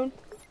stone?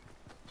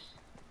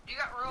 You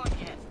got ruined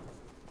yet?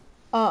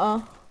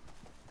 Uh-uh.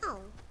 Oh.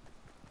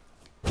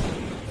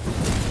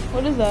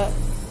 What is that?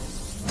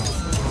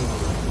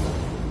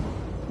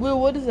 Will,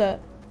 what is that?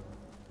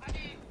 I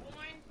did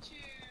 1, 2,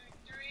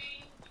 3,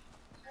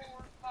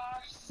 4, 5,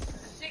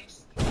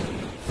 6, 8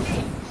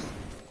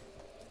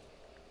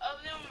 of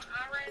them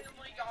I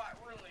randomly got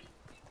ruined.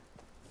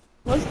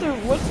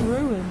 What's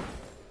ruin?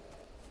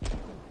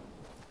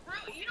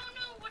 You don't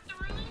know what the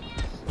ruin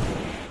is?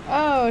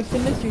 Oh, it's the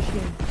mystery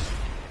skin.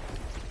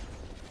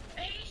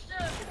 He's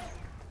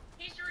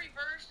the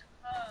reverse,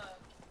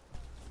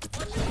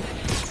 what's his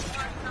name?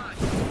 Dark Knight.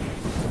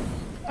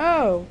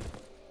 Oh.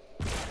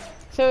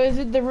 So is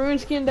it the ruin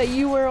skin that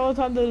you wear all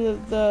the time,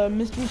 the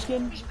mystery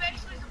skin? He's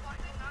basically the Black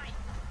Knight.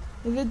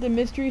 Is it the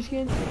mystery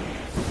skin? Turn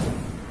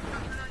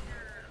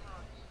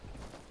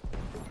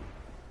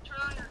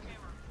on your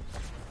camera.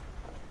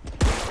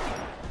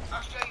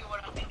 I'll show you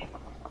what I mean.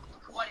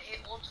 What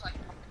it looks like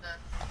from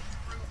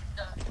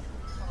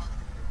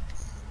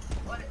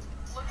what it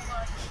looks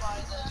like by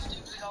the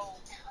stupid old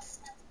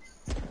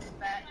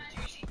fat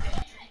juicy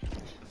thing.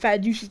 Fat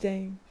juicy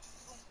thing.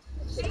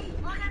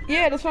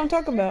 Yeah, that's what I'm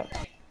talking about.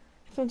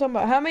 That's what I'm talking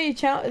about. How many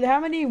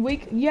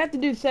you have to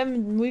do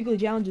 7 weekly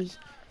challenges.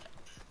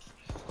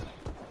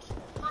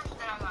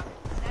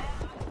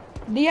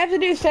 Do you have to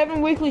do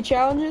 7 weekly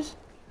challenges?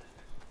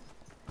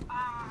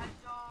 I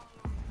don't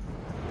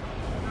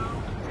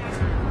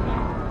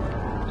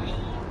know.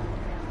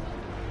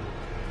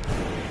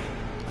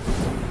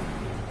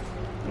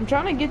 I'm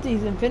trying to get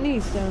these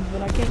infinity stones,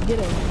 but I can't get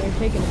them. They're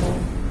taking them all.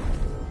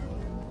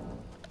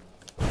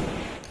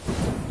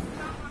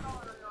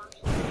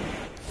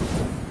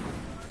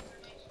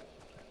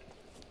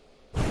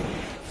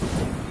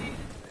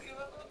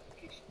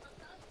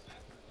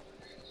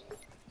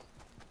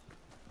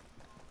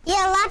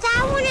 Yeah, like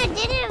I wanna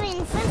did it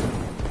in front.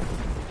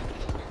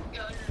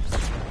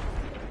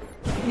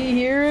 Do you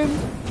hear him?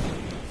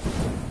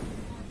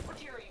 What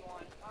tier are you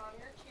on?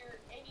 You're tier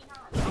 89.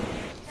 I'm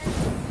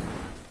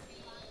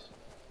tier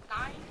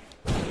 9.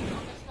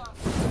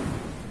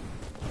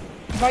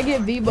 If I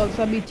get V-Bucks,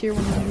 I'll be tier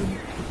 100.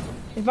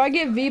 If I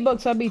get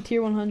V-Bucks, I'll be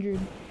tier 100.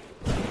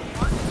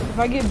 If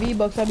I get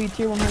V-Bucks, I'll be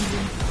tier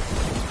 100.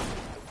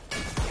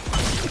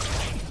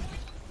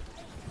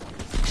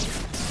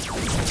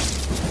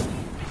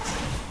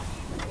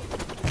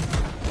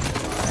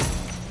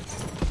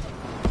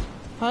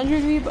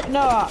 100 V-Bucks?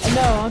 No,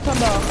 I'm talking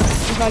about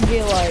if I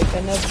get like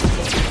enough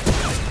V-Bucks.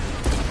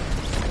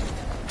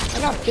 I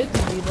got 50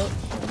 V-Bucks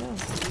right now.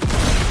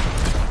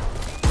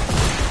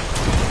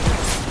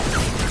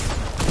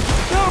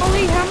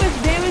 Golly, how much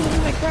damage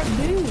does that crap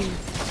do?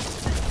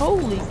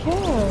 Holy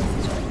cow.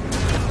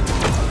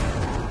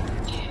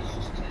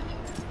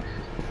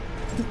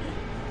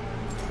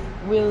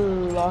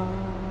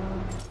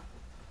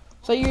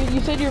 So you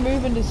said you're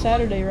moving to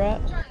Saturday,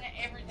 right?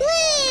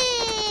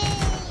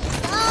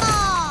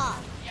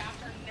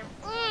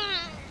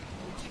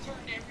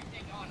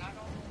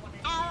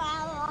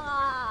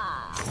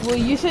 Well,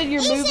 you said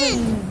you're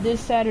moving this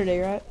Saturday,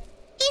 right?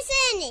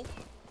 Listen,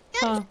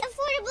 Huh? for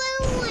the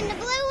blue one,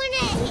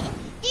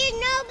 there's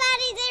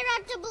nobody there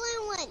at the blue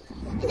one.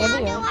 And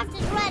I'll go after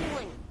the red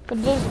one. But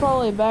there's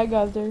probably bad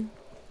guys there.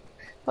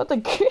 What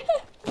the crap?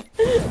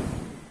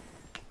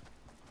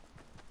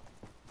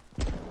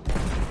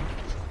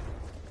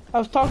 I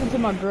was talking to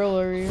my girl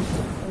earlier.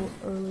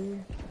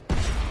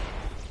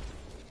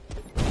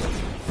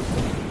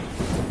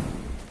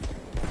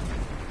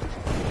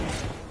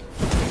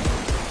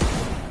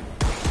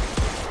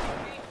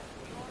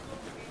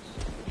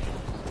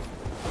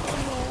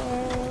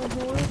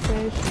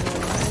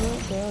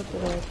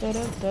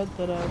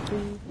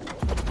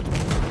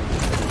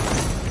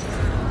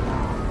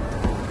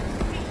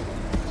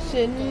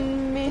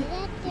 Send me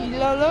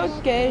your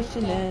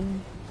location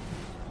and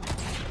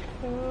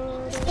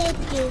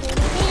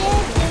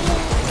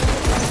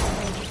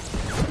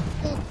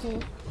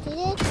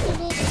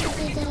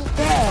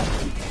yeah.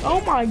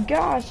 Oh my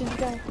gosh, this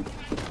guy.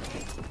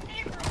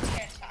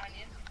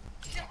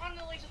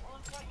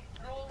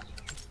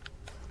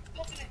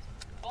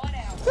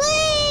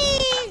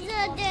 Please,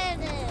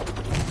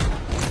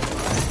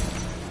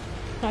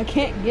 I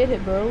can't get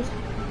it, bro.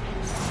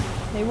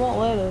 They won't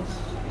let us.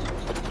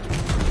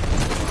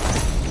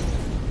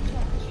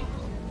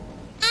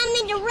 I'm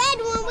in the red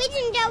one. We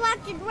didn't go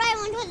after the red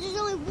one because there's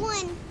only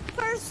one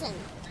person.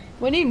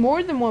 We need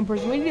more than one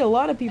person. We need a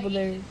lot of people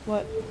there.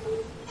 What?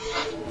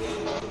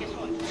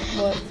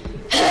 What?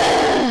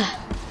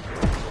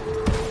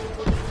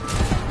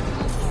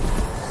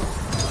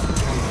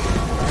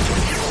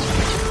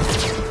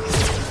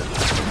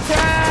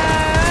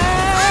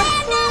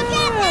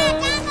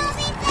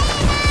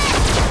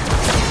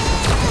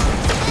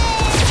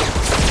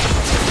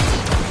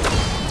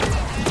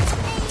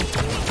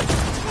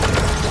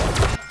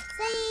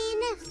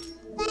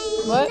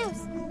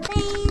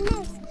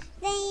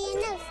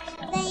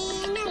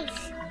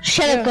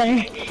 Shut up,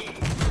 Gunner.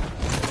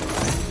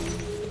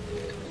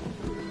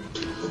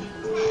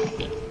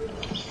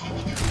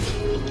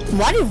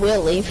 Why did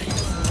Will leave?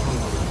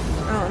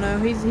 I don't know.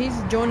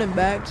 He's joining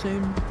back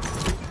soon.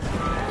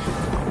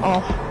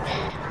 Oh.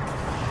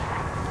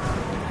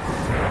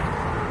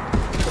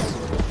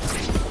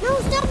 No,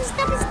 stop it,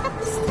 stop it,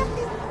 stop it, stop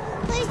it.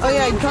 Please Oh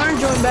yeah, don't Connor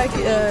joined back.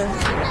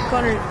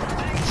 Connor.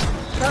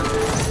 Huh?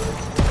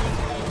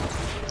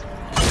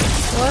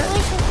 What?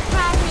 Please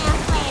subscribe me, I'm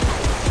playing it.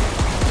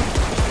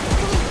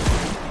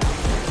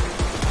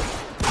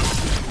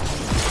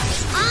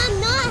 I'm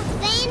not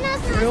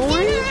Thanos, I'm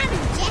Really? gonna have a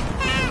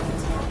jetpack.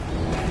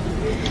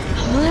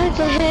 What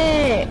the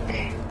heck?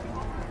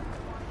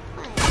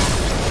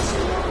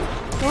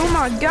 Oh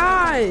my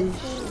gosh,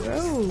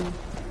 bro!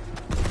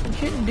 You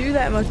shouldn't do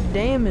that much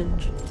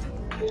damage.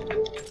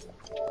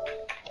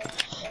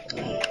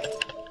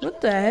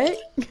 What the heck?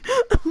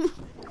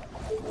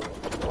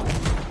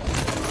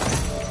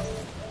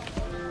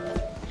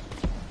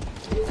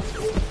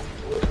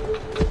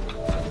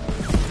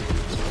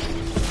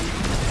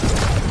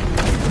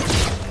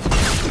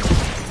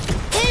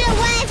 Get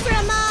away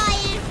from my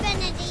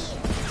infinity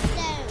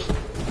stone.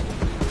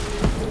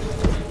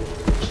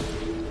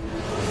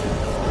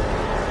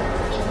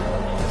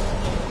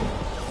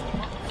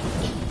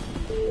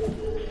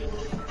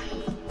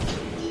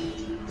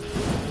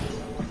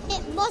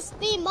 It must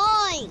be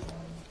mine.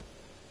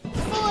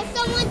 Oh,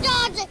 someone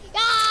dodge it.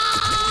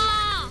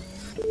 Ah!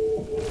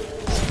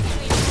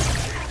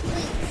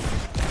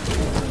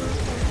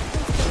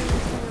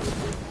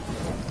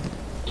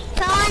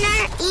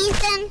 Connor,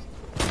 Ethan.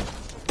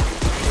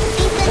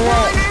 Ethan,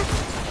 What? Connor.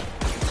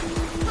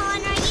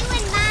 Connor, you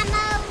and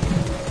Mamo.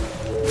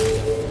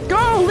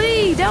 Golly,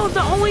 that was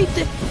the only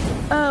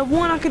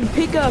one I could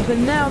pick up,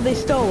 and now they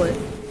stole it.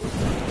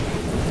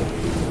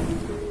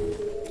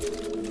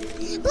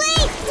 Please,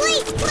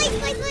 please, please,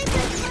 please, please,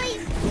 please,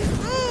 please.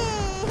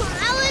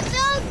 I was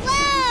so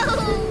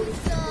close.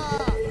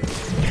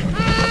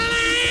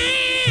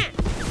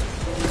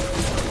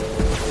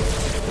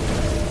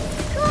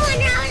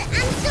 Connor,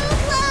 I'm so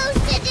close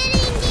to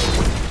getting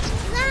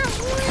that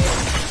one.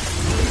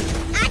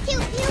 I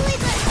killed Billy,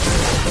 but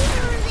please.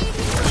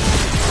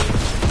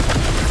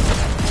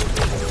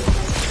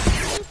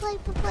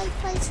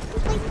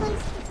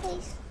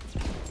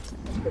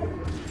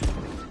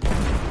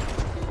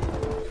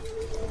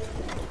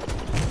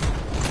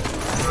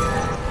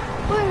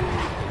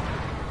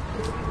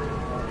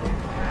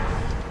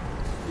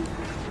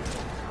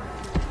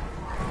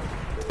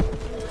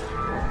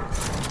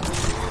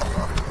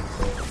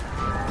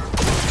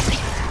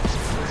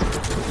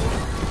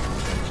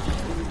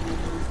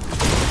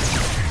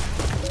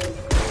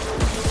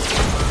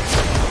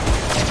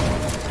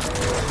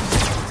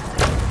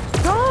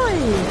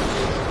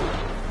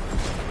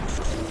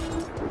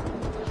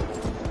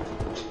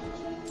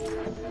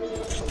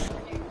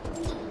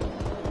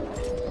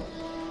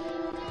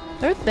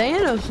 Their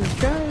Thanos is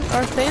trash.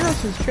 Our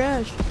Thanos is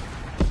trash.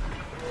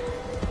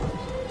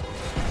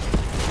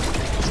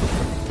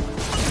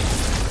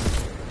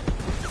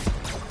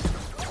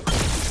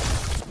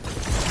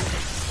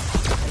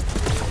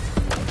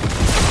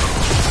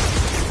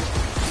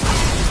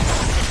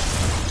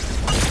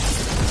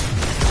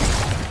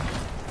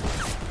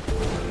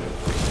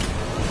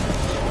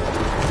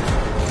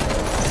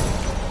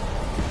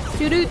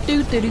 Do do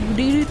do do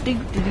do do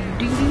do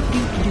do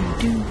do do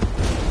do.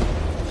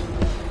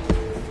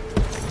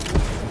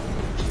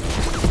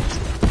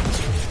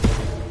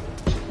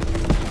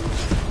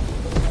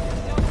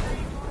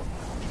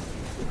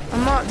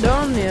 I'm not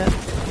done yet.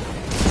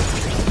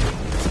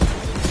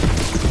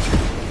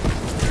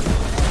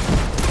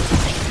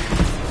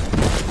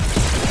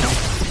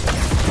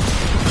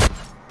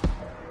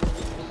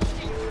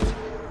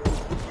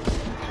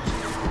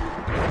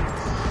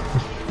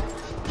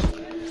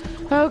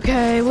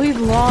 Okay, we've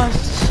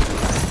lost.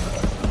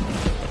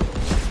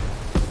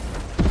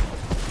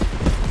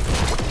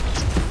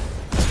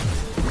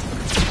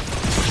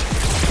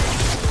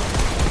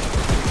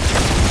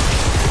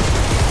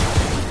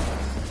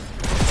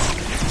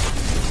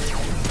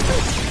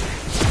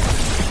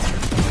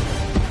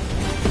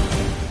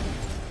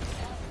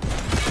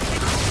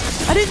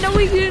 I didn't know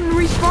we didn't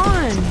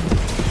respawn.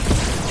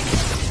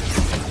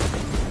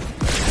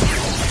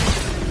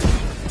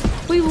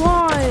 We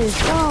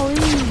lost. Golly,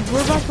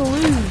 we're about to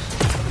lose.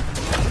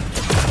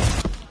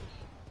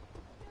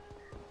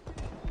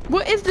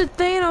 What is the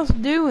Thanos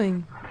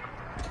doing?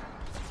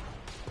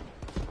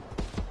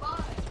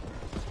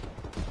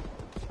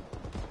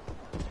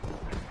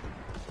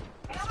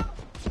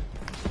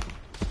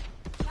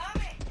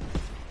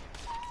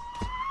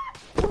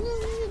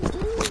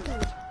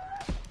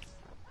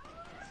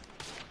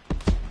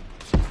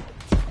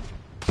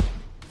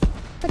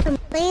 Put them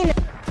playing.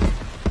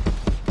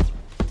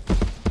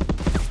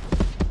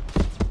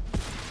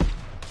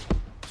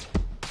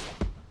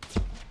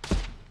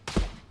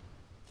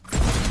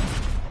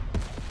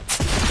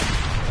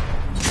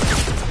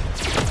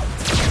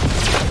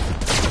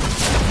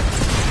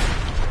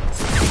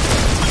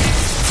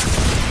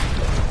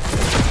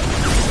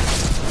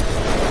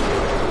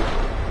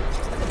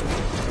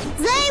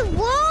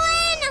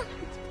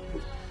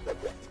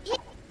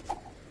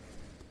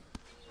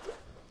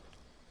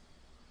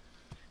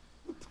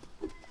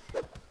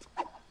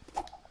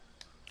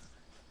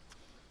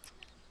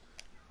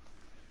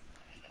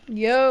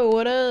 Yo,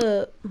 what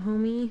up,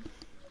 homie?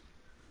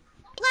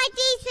 Like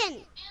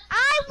Ethan,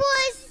 I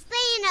was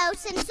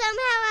Thanos and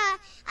somehow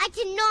I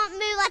could not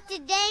move like the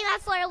game. I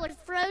thought I was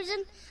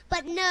frozen,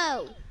 but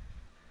no.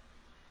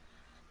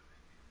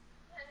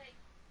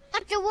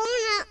 But the woman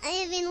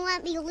even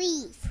let me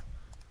leave.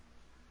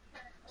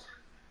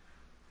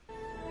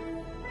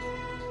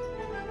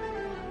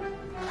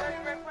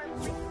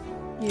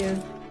 Yeah.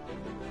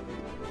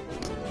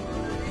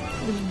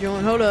 Just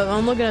join. Hold up,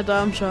 I'm looking at the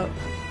item shop.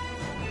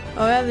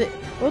 Oh, I have it.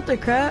 What the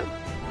crap?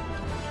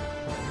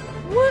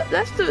 What?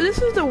 This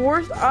is the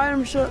worst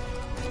item shop.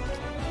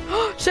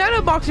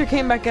 Shadow Boxer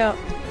came back out.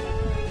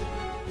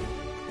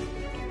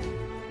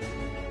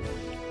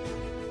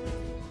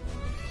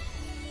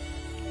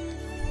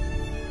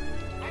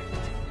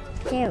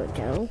 There we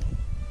go.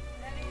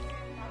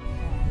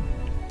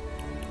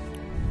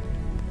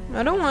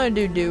 I don't want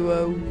to do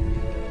duo.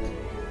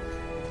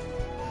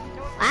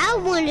 I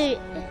wanted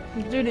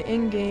Let's do the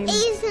in-game.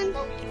 Ethan.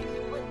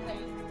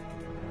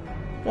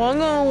 Well, I'm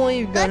gonna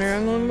leave Gunner.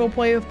 I'm gonna go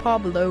play with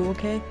Pablo,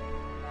 okay?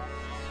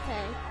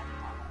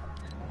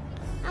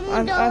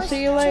 Okay. I'll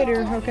see you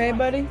later, okay,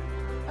 buddy?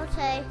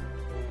 Okay.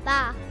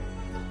 Bye.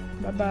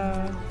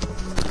 Bye-bye.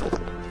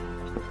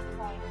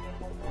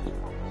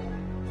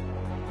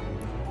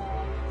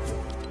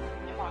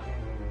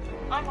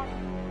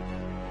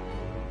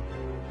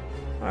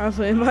 I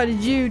also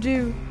invited you,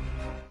 too.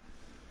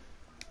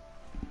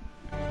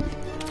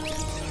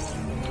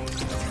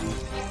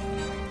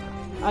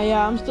 Oh,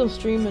 yeah, I'm still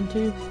streaming,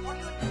 too.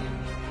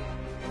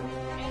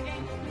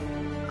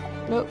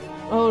 Nope.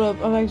 Hold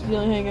up. I've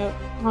accidentally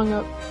hung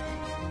up.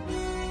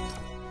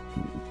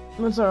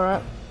 That's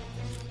alright.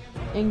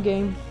 In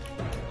game.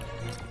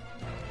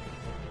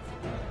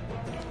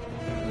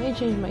 Let me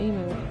change my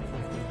email.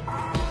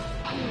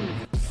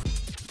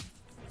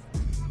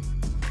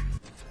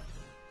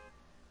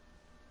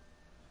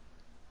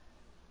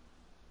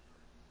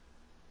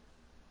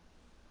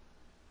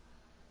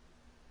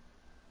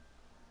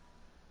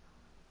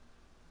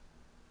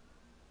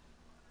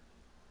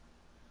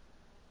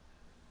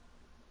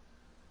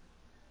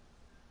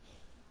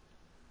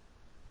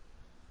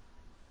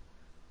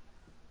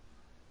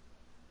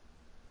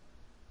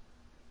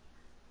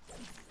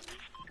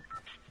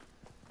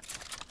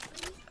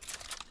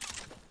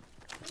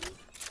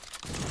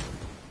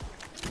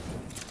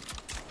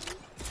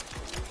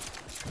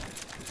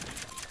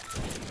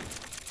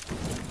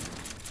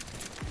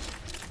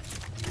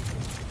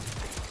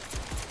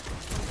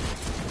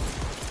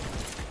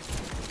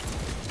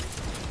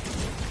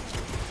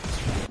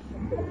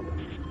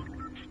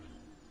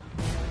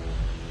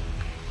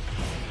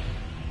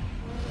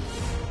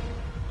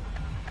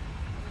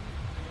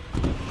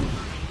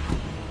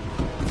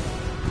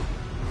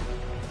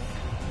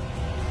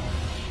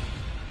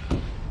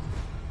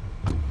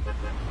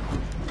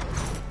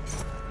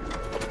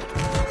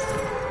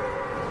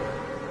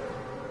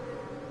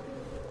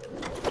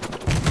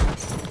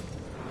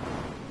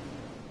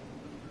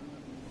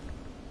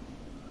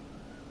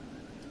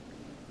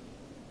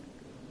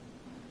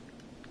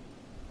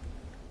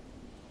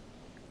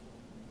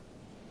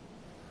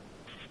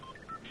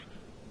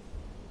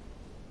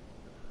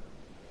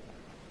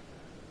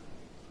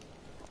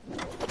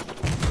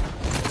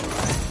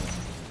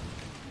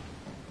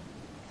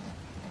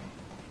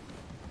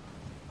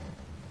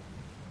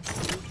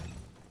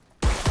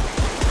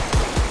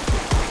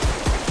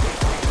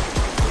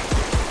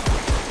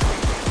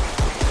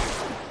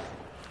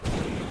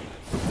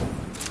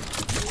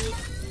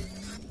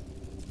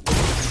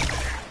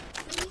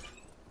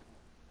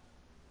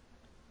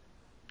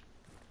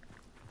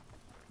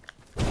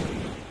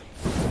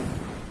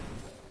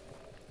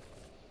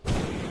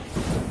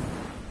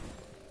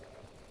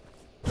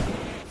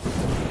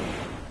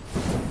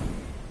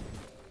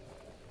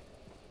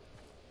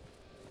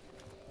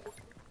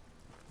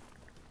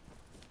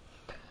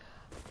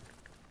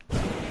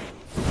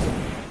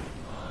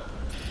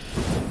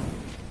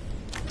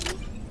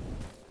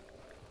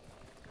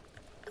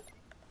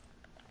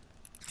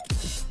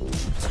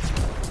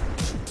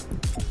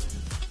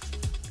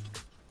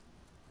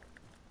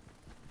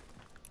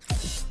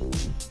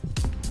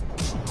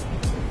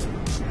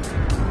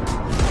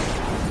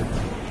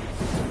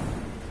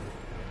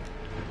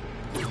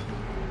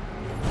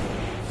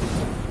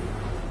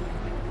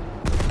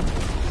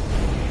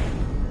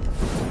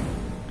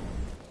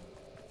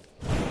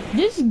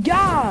 This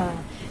guy,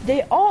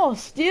 they all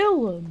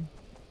steal him.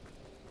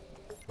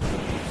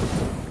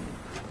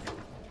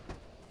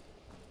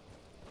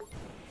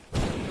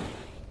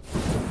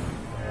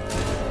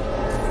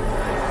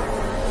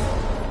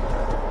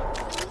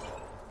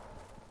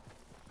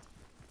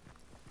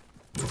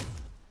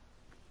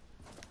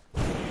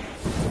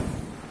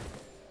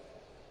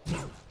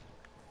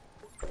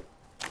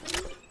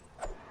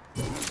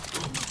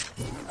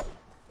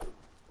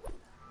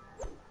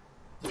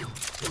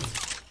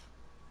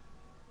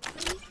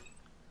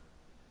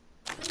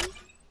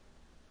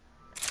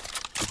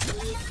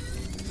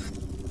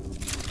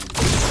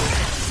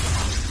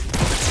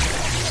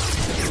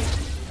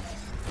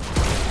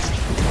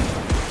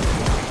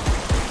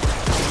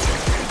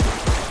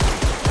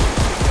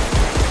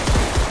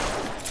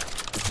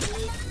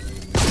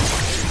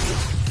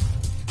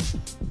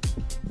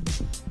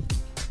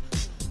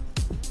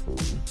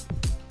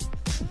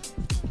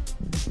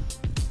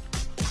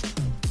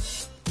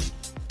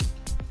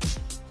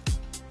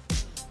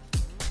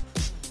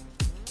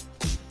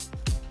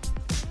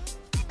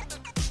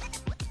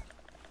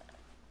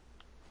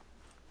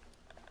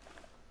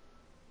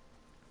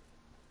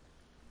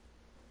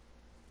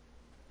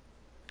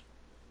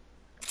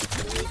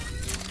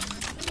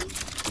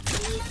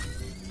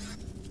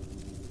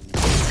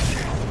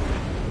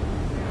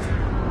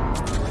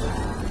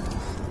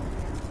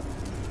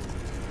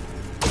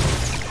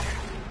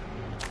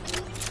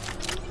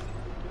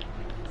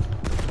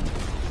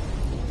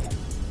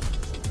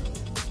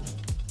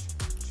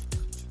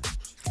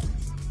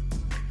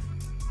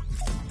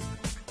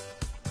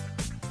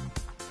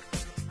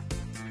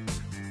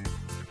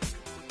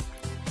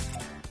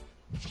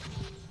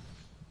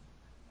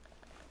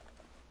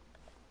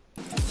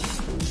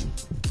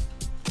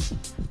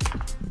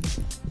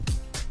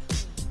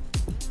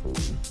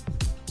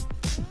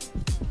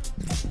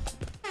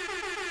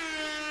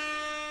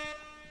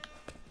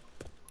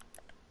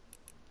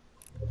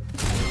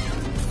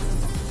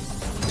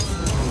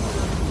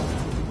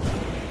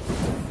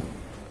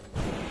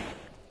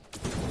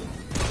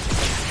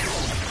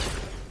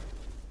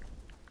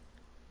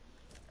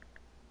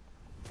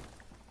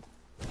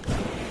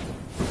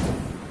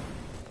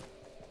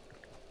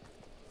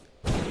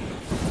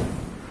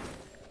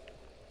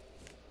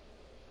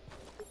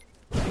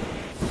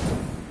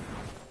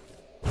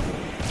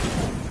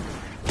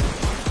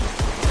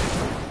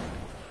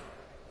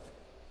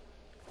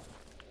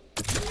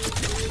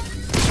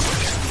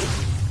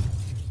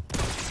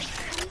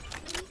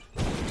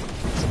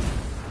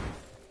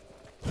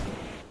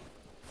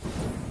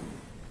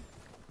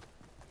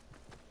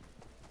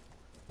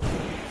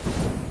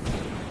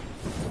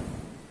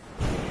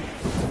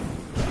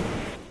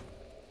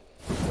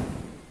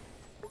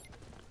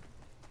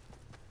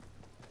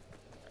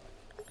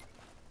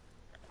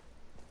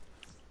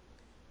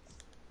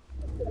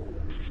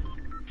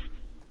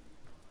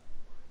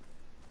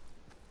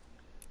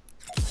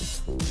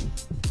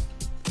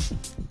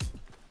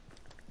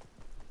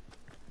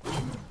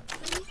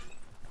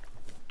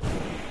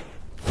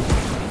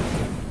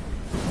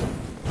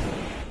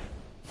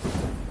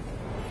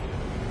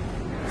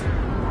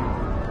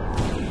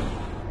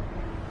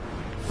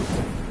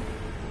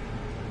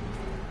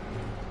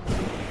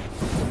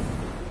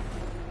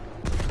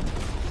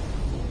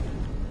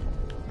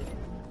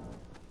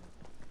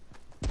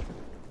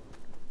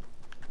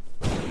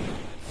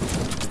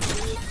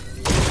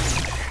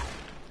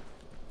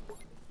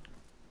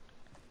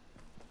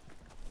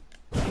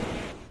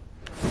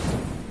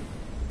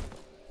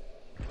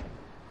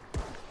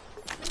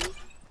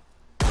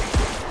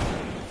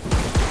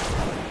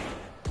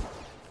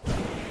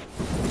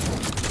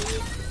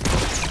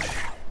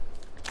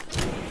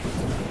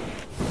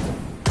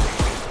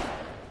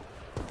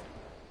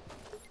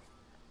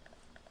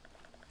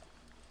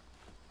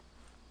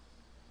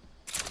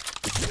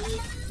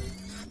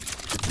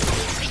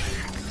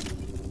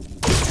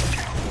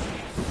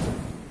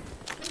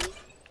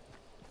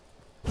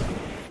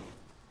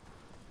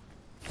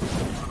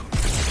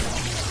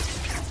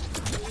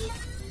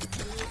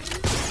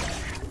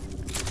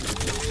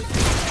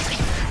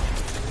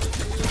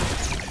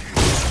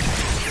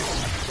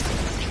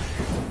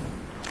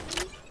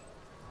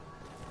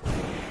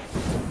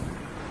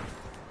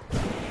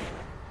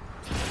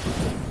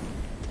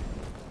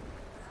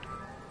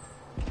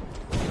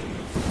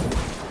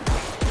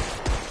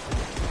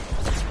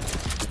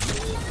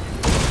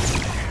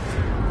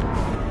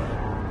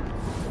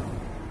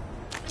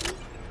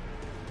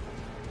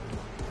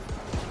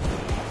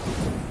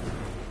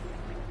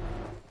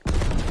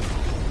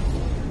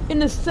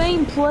 the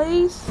same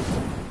place?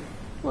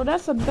 Well,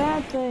 that's a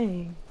bad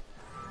thing.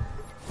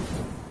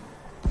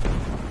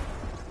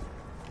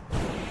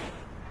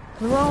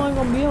 We're only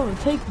gonna be able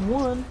to take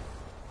one.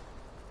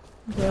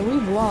 Yeah,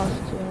 we've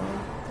lost, yeah.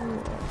 We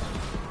lost.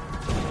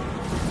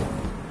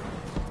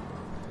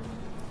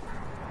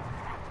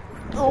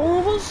 All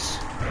of us?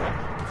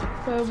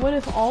 But what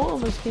if all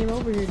of us came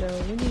over here,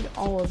 though? We need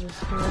all of us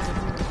to come over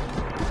here.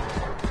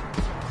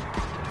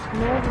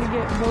 In order to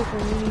get vocal,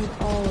 we need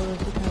all of us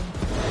to come.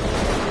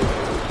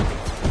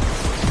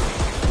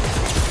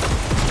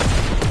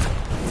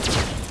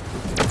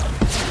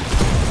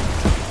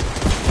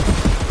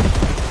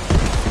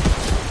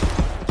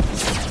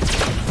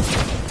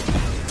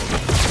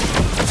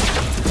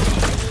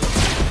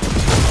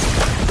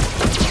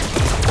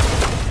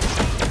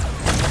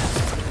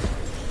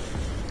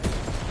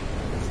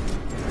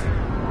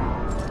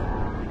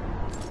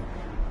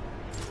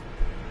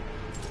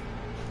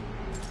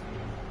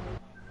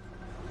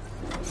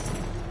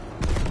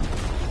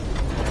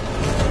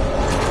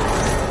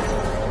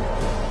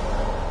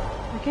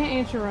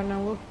 Right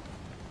now, look.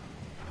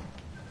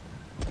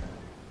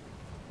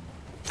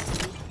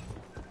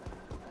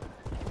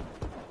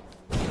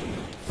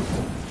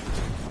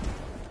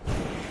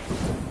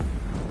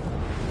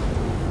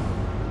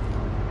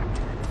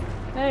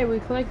 Hey, we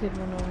collected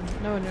one of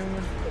them. No, never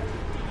mind.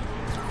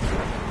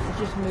 It's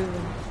just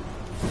moving.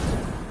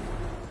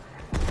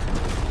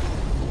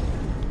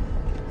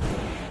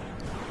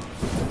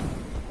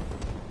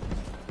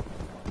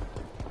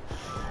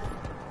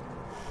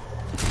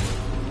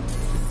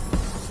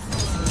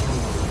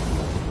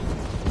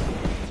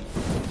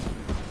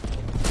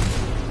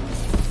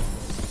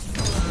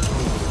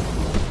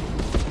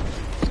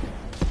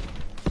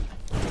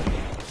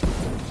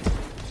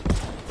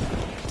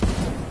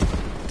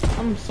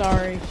 I'm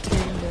sorry,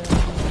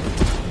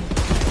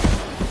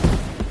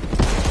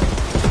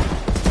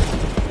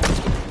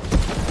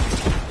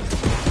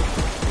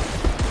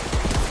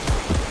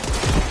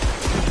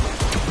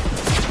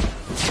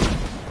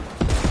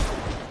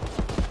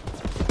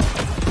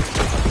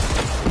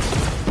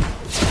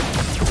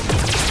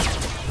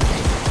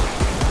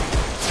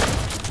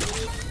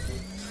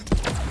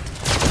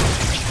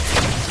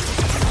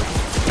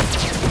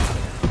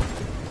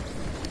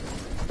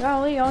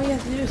 golly, all you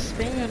have to do is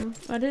spam.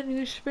 I didn't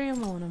use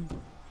spam on him.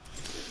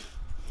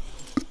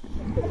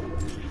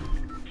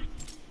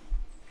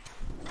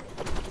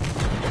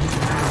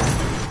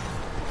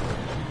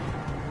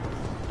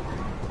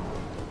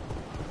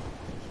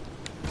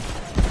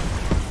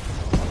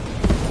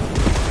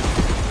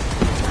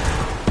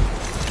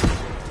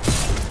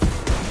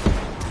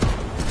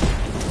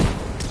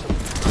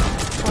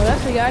 Oh,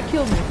 that's the guy who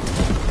killed me.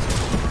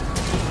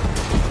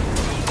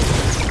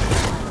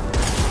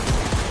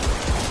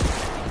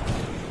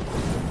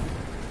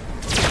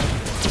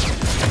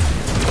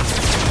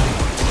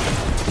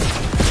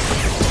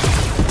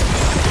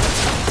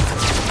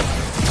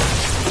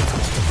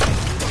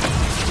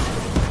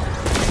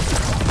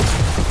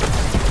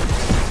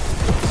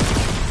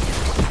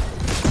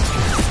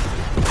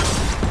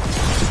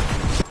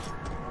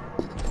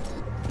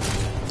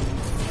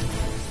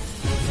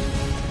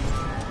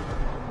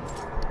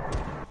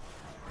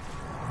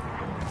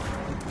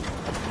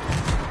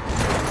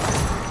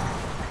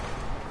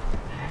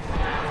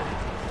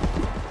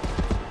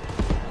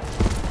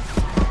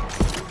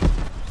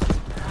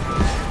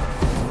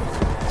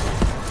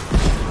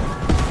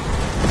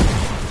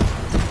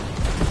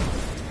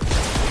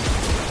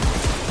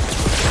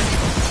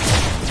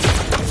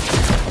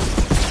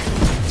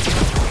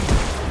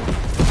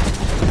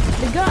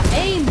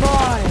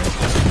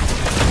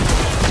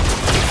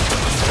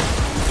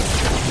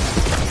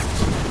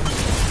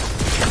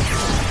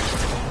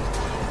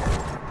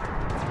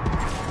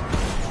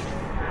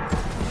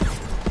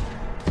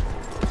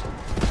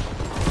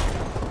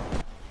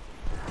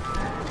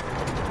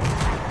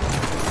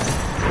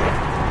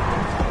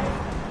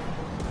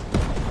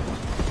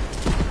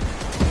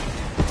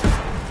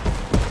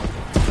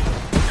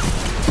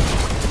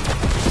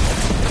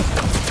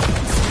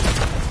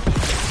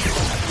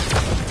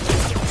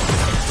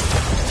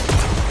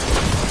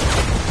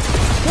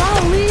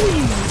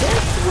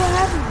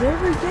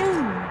 Every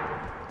game.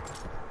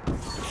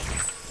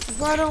 That's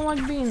why I don't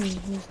like being in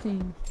this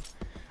team.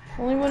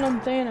 Only when I'm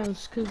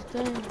Thanos, cause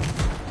Thanos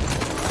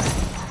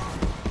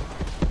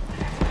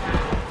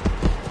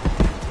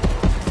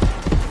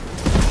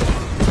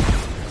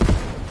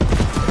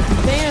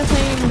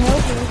ain't even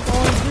helping. That's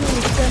all he's doing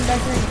is sitting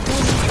back there and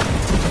camping.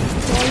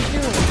 That's all he's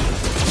doing.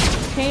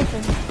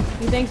 Camping.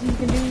 He thinks he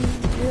can do it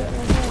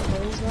like that,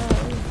 but he's not.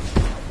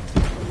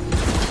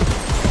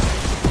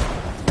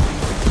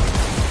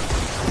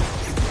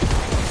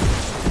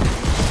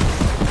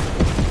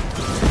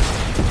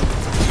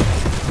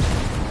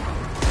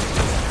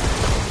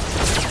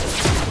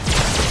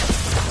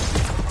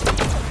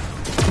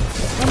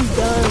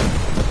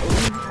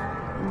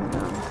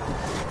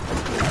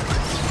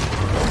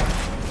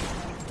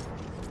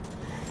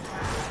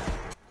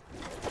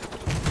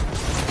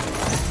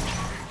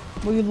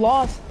 We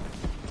lost.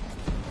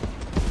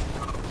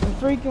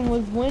 freaking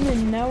was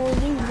winning, now we're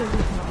losing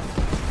every time.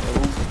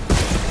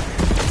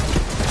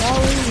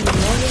 Golly,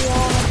 why do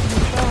y'all have to be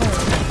sorry?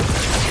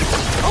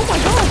 Oh my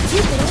god,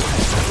 keep it up!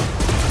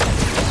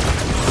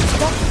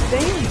 Stop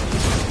staying!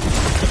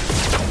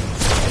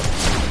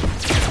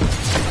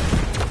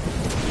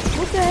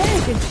 What the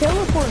heck? It's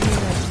teleporting me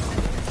now.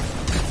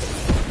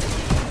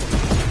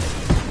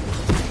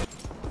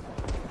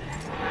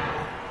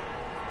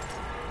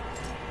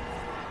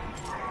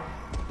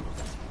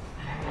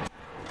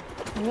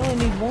 We only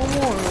need one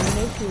more, and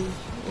this is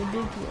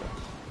ridiculous.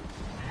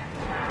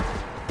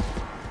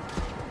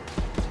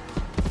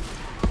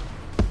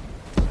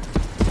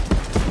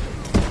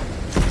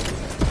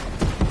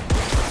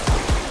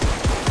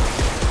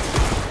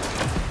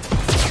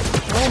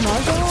 Oh my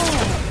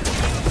god!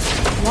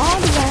 Why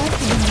does that have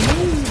to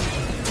be me?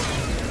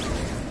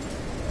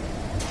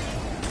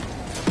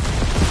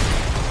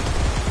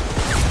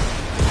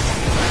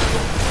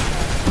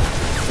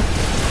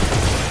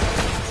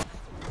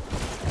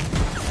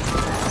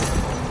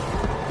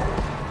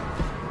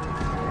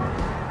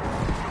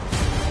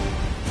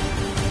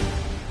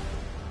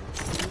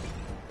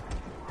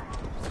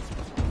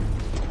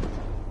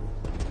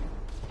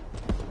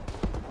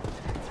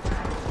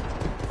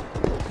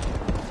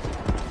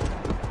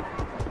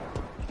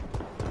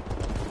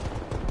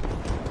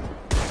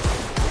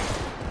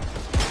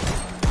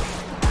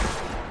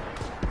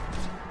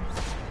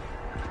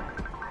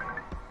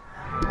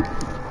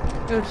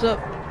 What's up?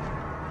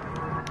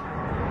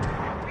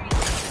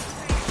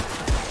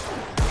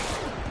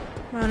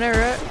 On there,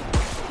 right?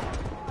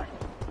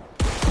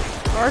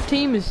 Our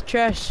team is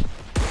trash.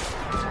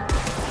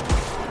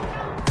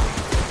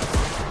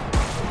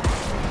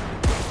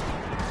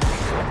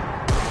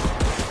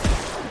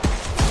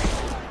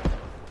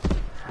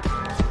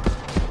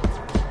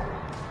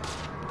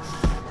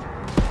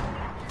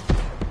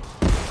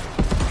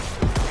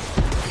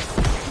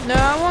 No,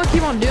 I want to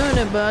keep on doing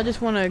it, but I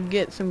just want to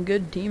get some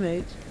good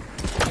teammates.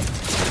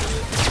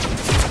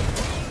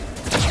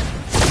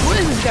 What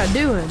is this guy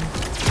doing?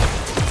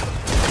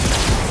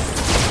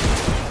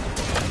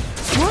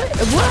 What?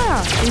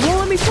 Wow! He won't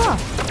let me fly.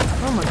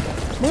 Oh my god.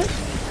 What?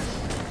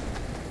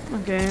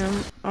 Okay,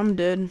 I'm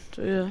dead.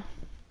 So yeah.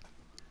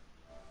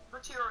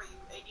 What tier are you?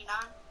 89?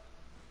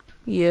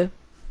 Yeah.